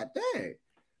said, God dang,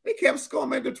 they kept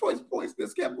scoring at Detroit's points.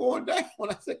 This kept going down.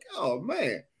 I said, oh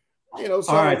man, So,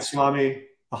 all right, Swami,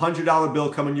 $100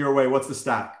 bill coming your way. What's the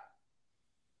stack?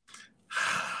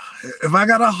 If I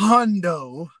got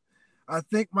 $100, I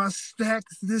think my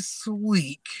stacks this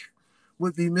week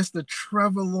would be Mr.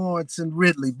 Trevor Lawrence and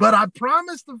Ridley. But I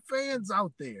promised the fans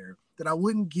out there that I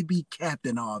wouldn't be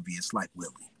Captain Obvious like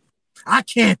Willie. I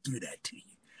can't do that to you.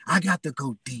 I got to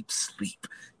go deep sleep,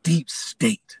 deep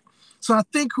state. So I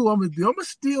think who I'm going to do, I'm going to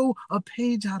steal a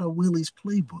page out of Willie's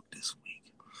playbook this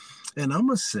week. And I'm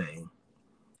going to say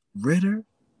Ritter,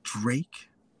 Drake,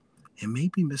 and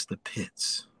maybe Mr.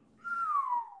 Pitts.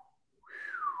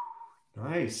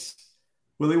 Nice.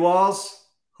 Willie Walls,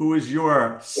 who is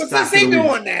your stack? Well, since he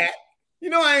doing that,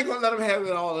 I ain't going to let him have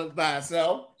it all by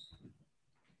himself.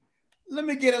 Let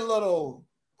me get a little,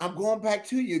 I'm going back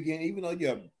to you again, even though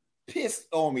you're pissed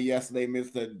on me yesterday,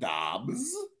 Mr.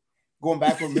 Dobbs. going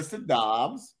back with Mr.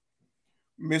 Dobbs,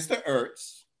 Mr.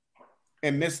 Ertz,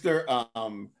 and Mr.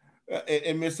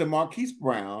 Marquise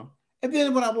Brown. And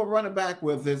then what I would run it back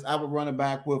with is I would run it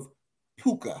back with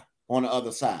Puka on the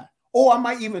other side. Or I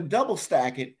might even double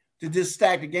stack it to just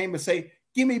stack the game and say,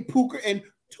 give me Puka and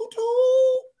Tutu.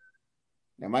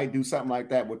 I might do something like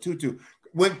that with Tutu.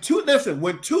 When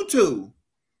Tutu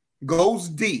goes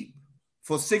deep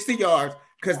for 60 yards,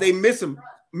 because they miss him.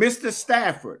 Mr.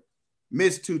 Stafford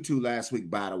missed Tutu last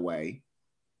week, by the way.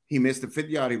 He missed the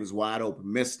 50-yard. He was wide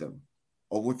open, missed him,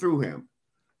 overthrew him.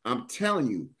 I'm telling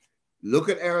you, look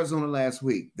at Arizona last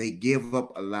week. They give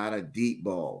up a lot of deep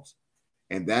balls,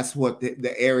 and that's what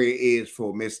the area is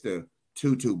for Mr.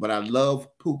 Tutu. But I love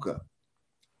Puka.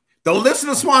 Don't listen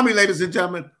to Swami, ladies and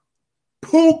gentlemen.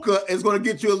 Puka is going to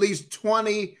get you at least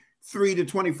 23 to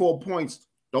 24 points.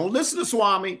 Don't listen to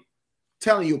Swami. I'm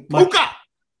telling you, Puka.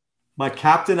 My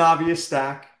Captain Obvious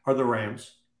stack are the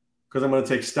Rams because I'm going to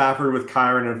take Stafford with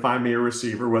Kyron and find me a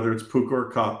receiver, whether it's Puka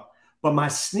or Cup. But my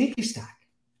sneaky stack,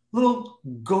 little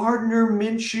Gardner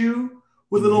Minshew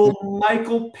with a little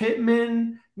Michael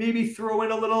Pittman, maybe throw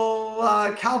in a little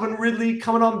Calvin Ridley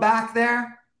coming on back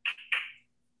there.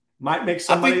 Might make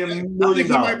somebody $1 million. I think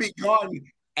he might be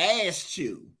guarding ass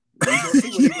chew.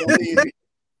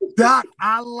 Doc,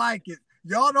 I like it.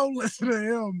 Y'all don't listen to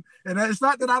him. And it's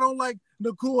not that I don't like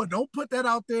Nakua. Don't put that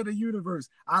out there in the universe.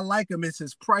 I like him. It's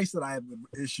his price that I have an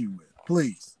issue with.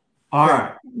 Please. All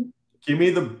right. Give me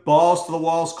the balls to the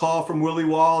walls call from Willie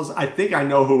Walls. I think I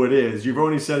know who it is. You've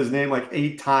only said his name like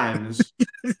 8 times.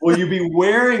 Will you be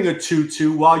wearing a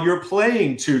tutu while you're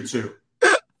playing tutu?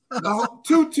 No,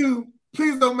 tutu.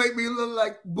 Please don't make me look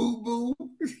like boo-boo.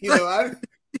 You know,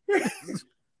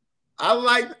 I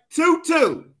like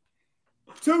tutu.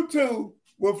 Tutu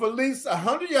with at least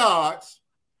 100 yards.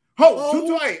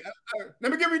 Tutu,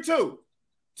 let me give you 2.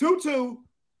 Tutu,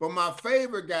 but my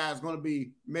favorite guy is going to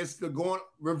be Mr.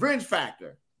 Revenge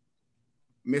Factor.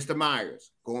 Mr.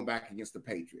 Myers going back against the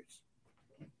Patriots.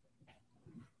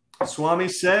 Swami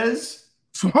says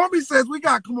we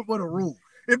got to come up with a rule.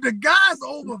 If the guy's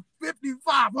over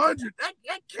 5,500, that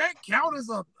can't count as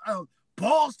a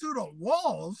balls to the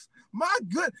walls. My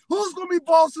good. Who's going to be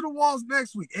balls to the walls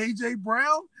next week? A.J.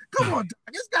 Brown? Come on, Doc.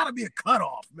 It's got to be a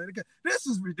cutoff, man. This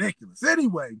is ridiculous.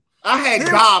 Anyway. I had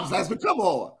Dobbs last week. Come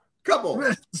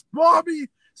on.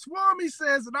 Swami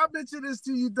says, and I mentioned this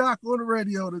to you, Doc, on the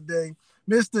radio today,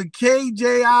 Mr.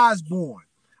 K.J. Osborne.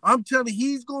 I'm telling you,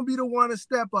 he's going to be the one to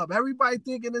step up. Everybody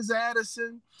thinking it's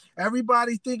Addison.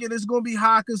 Everybody thinking it's going to be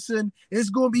Hawkinson.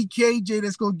 It's going to be KJ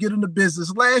that's going to get in the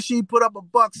business. Last year, he put up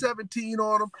 $117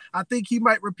 on him. I think he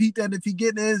might repeat that. If he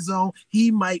get in his zone, he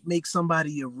might make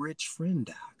somebody a rich friend,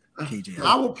 Doc. KJ.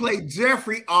 I will play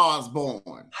Jeffrey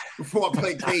Osborne before I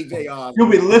play KJ Osborne.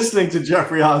 You'll be listening to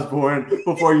Jeffrey Osborne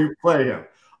before you play him.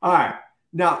 All right.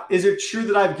 Now, is it true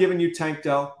that I've given you Tank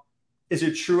Dell? Is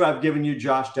it true I've given you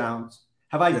Josh Downs?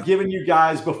 Have I given you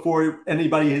guys before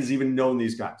anybody has even known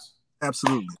these guys?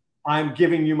 Absolutely. I'm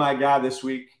giving you my guy this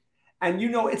week. And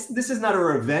this is not a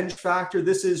revenge factor.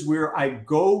 This is where I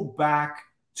go back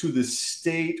to the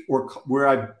state or where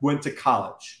I went to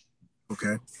college.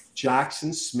 Okay.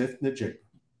 Jackson Smith-Njigba.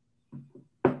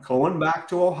 Going back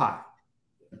to Ohio.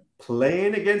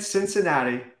 Playing against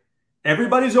Cincinnati.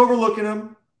 Everybody's overlooking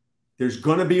him. There's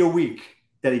going to be a week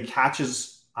that he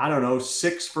catches,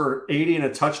 6 for 80 and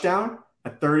a touchdown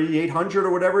at 3,800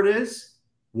 or whatever it is.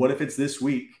 What if it's this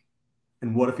week?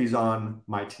 And what if he's on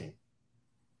my team?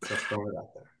 Just throw it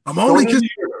out there. I'm only concerned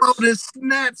about his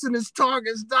snaps and his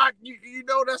targets, Doc. You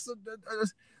know that's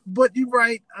but you're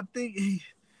right. I think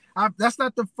that's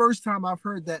not the first time I've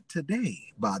heard that today,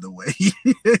 by the way.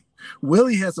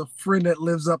 Willie has a friend that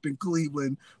lives up in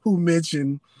Cleveland who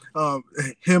mentioned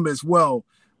him as well.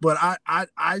 But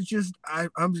I'm just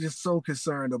so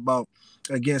concerned about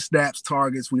against snaps,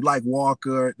 targets. We like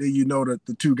Walker.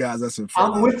 The 2 guys that's in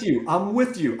front. I'm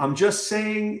with you. I'm just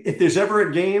saying if there's ever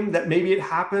a game that maybe it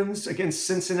happens against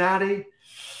Cincinnati,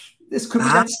 this could be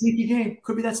that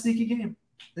sneaky game.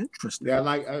 Interesting.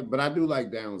 Yeah, but I do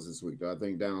like Downs this week, though. I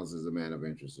think Downs is a man of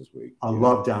interest this week. I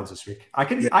love Downs this week. I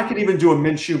could even do a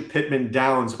Minshew Pittman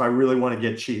Downs if I really want to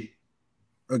get cheap.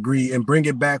 Agree. And bring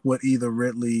it back with either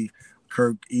Ridley,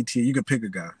 Kirk, ET. You could pick a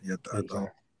guy.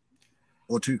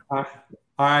 Or 2. All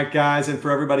right, guys. And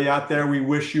for everybody out there, we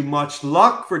wish you much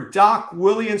luck. For Doc,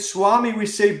 Willie, and Swami, we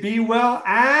say be well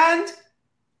and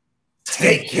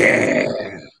take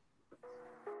care.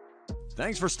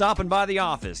 Thanks for stopping by the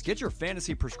office. Get your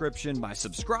fantasy prescription by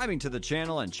subscribing to the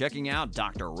channel and checking out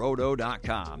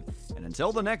drroto.com. And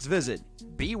until the next visit,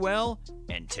 be well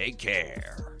and take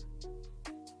care.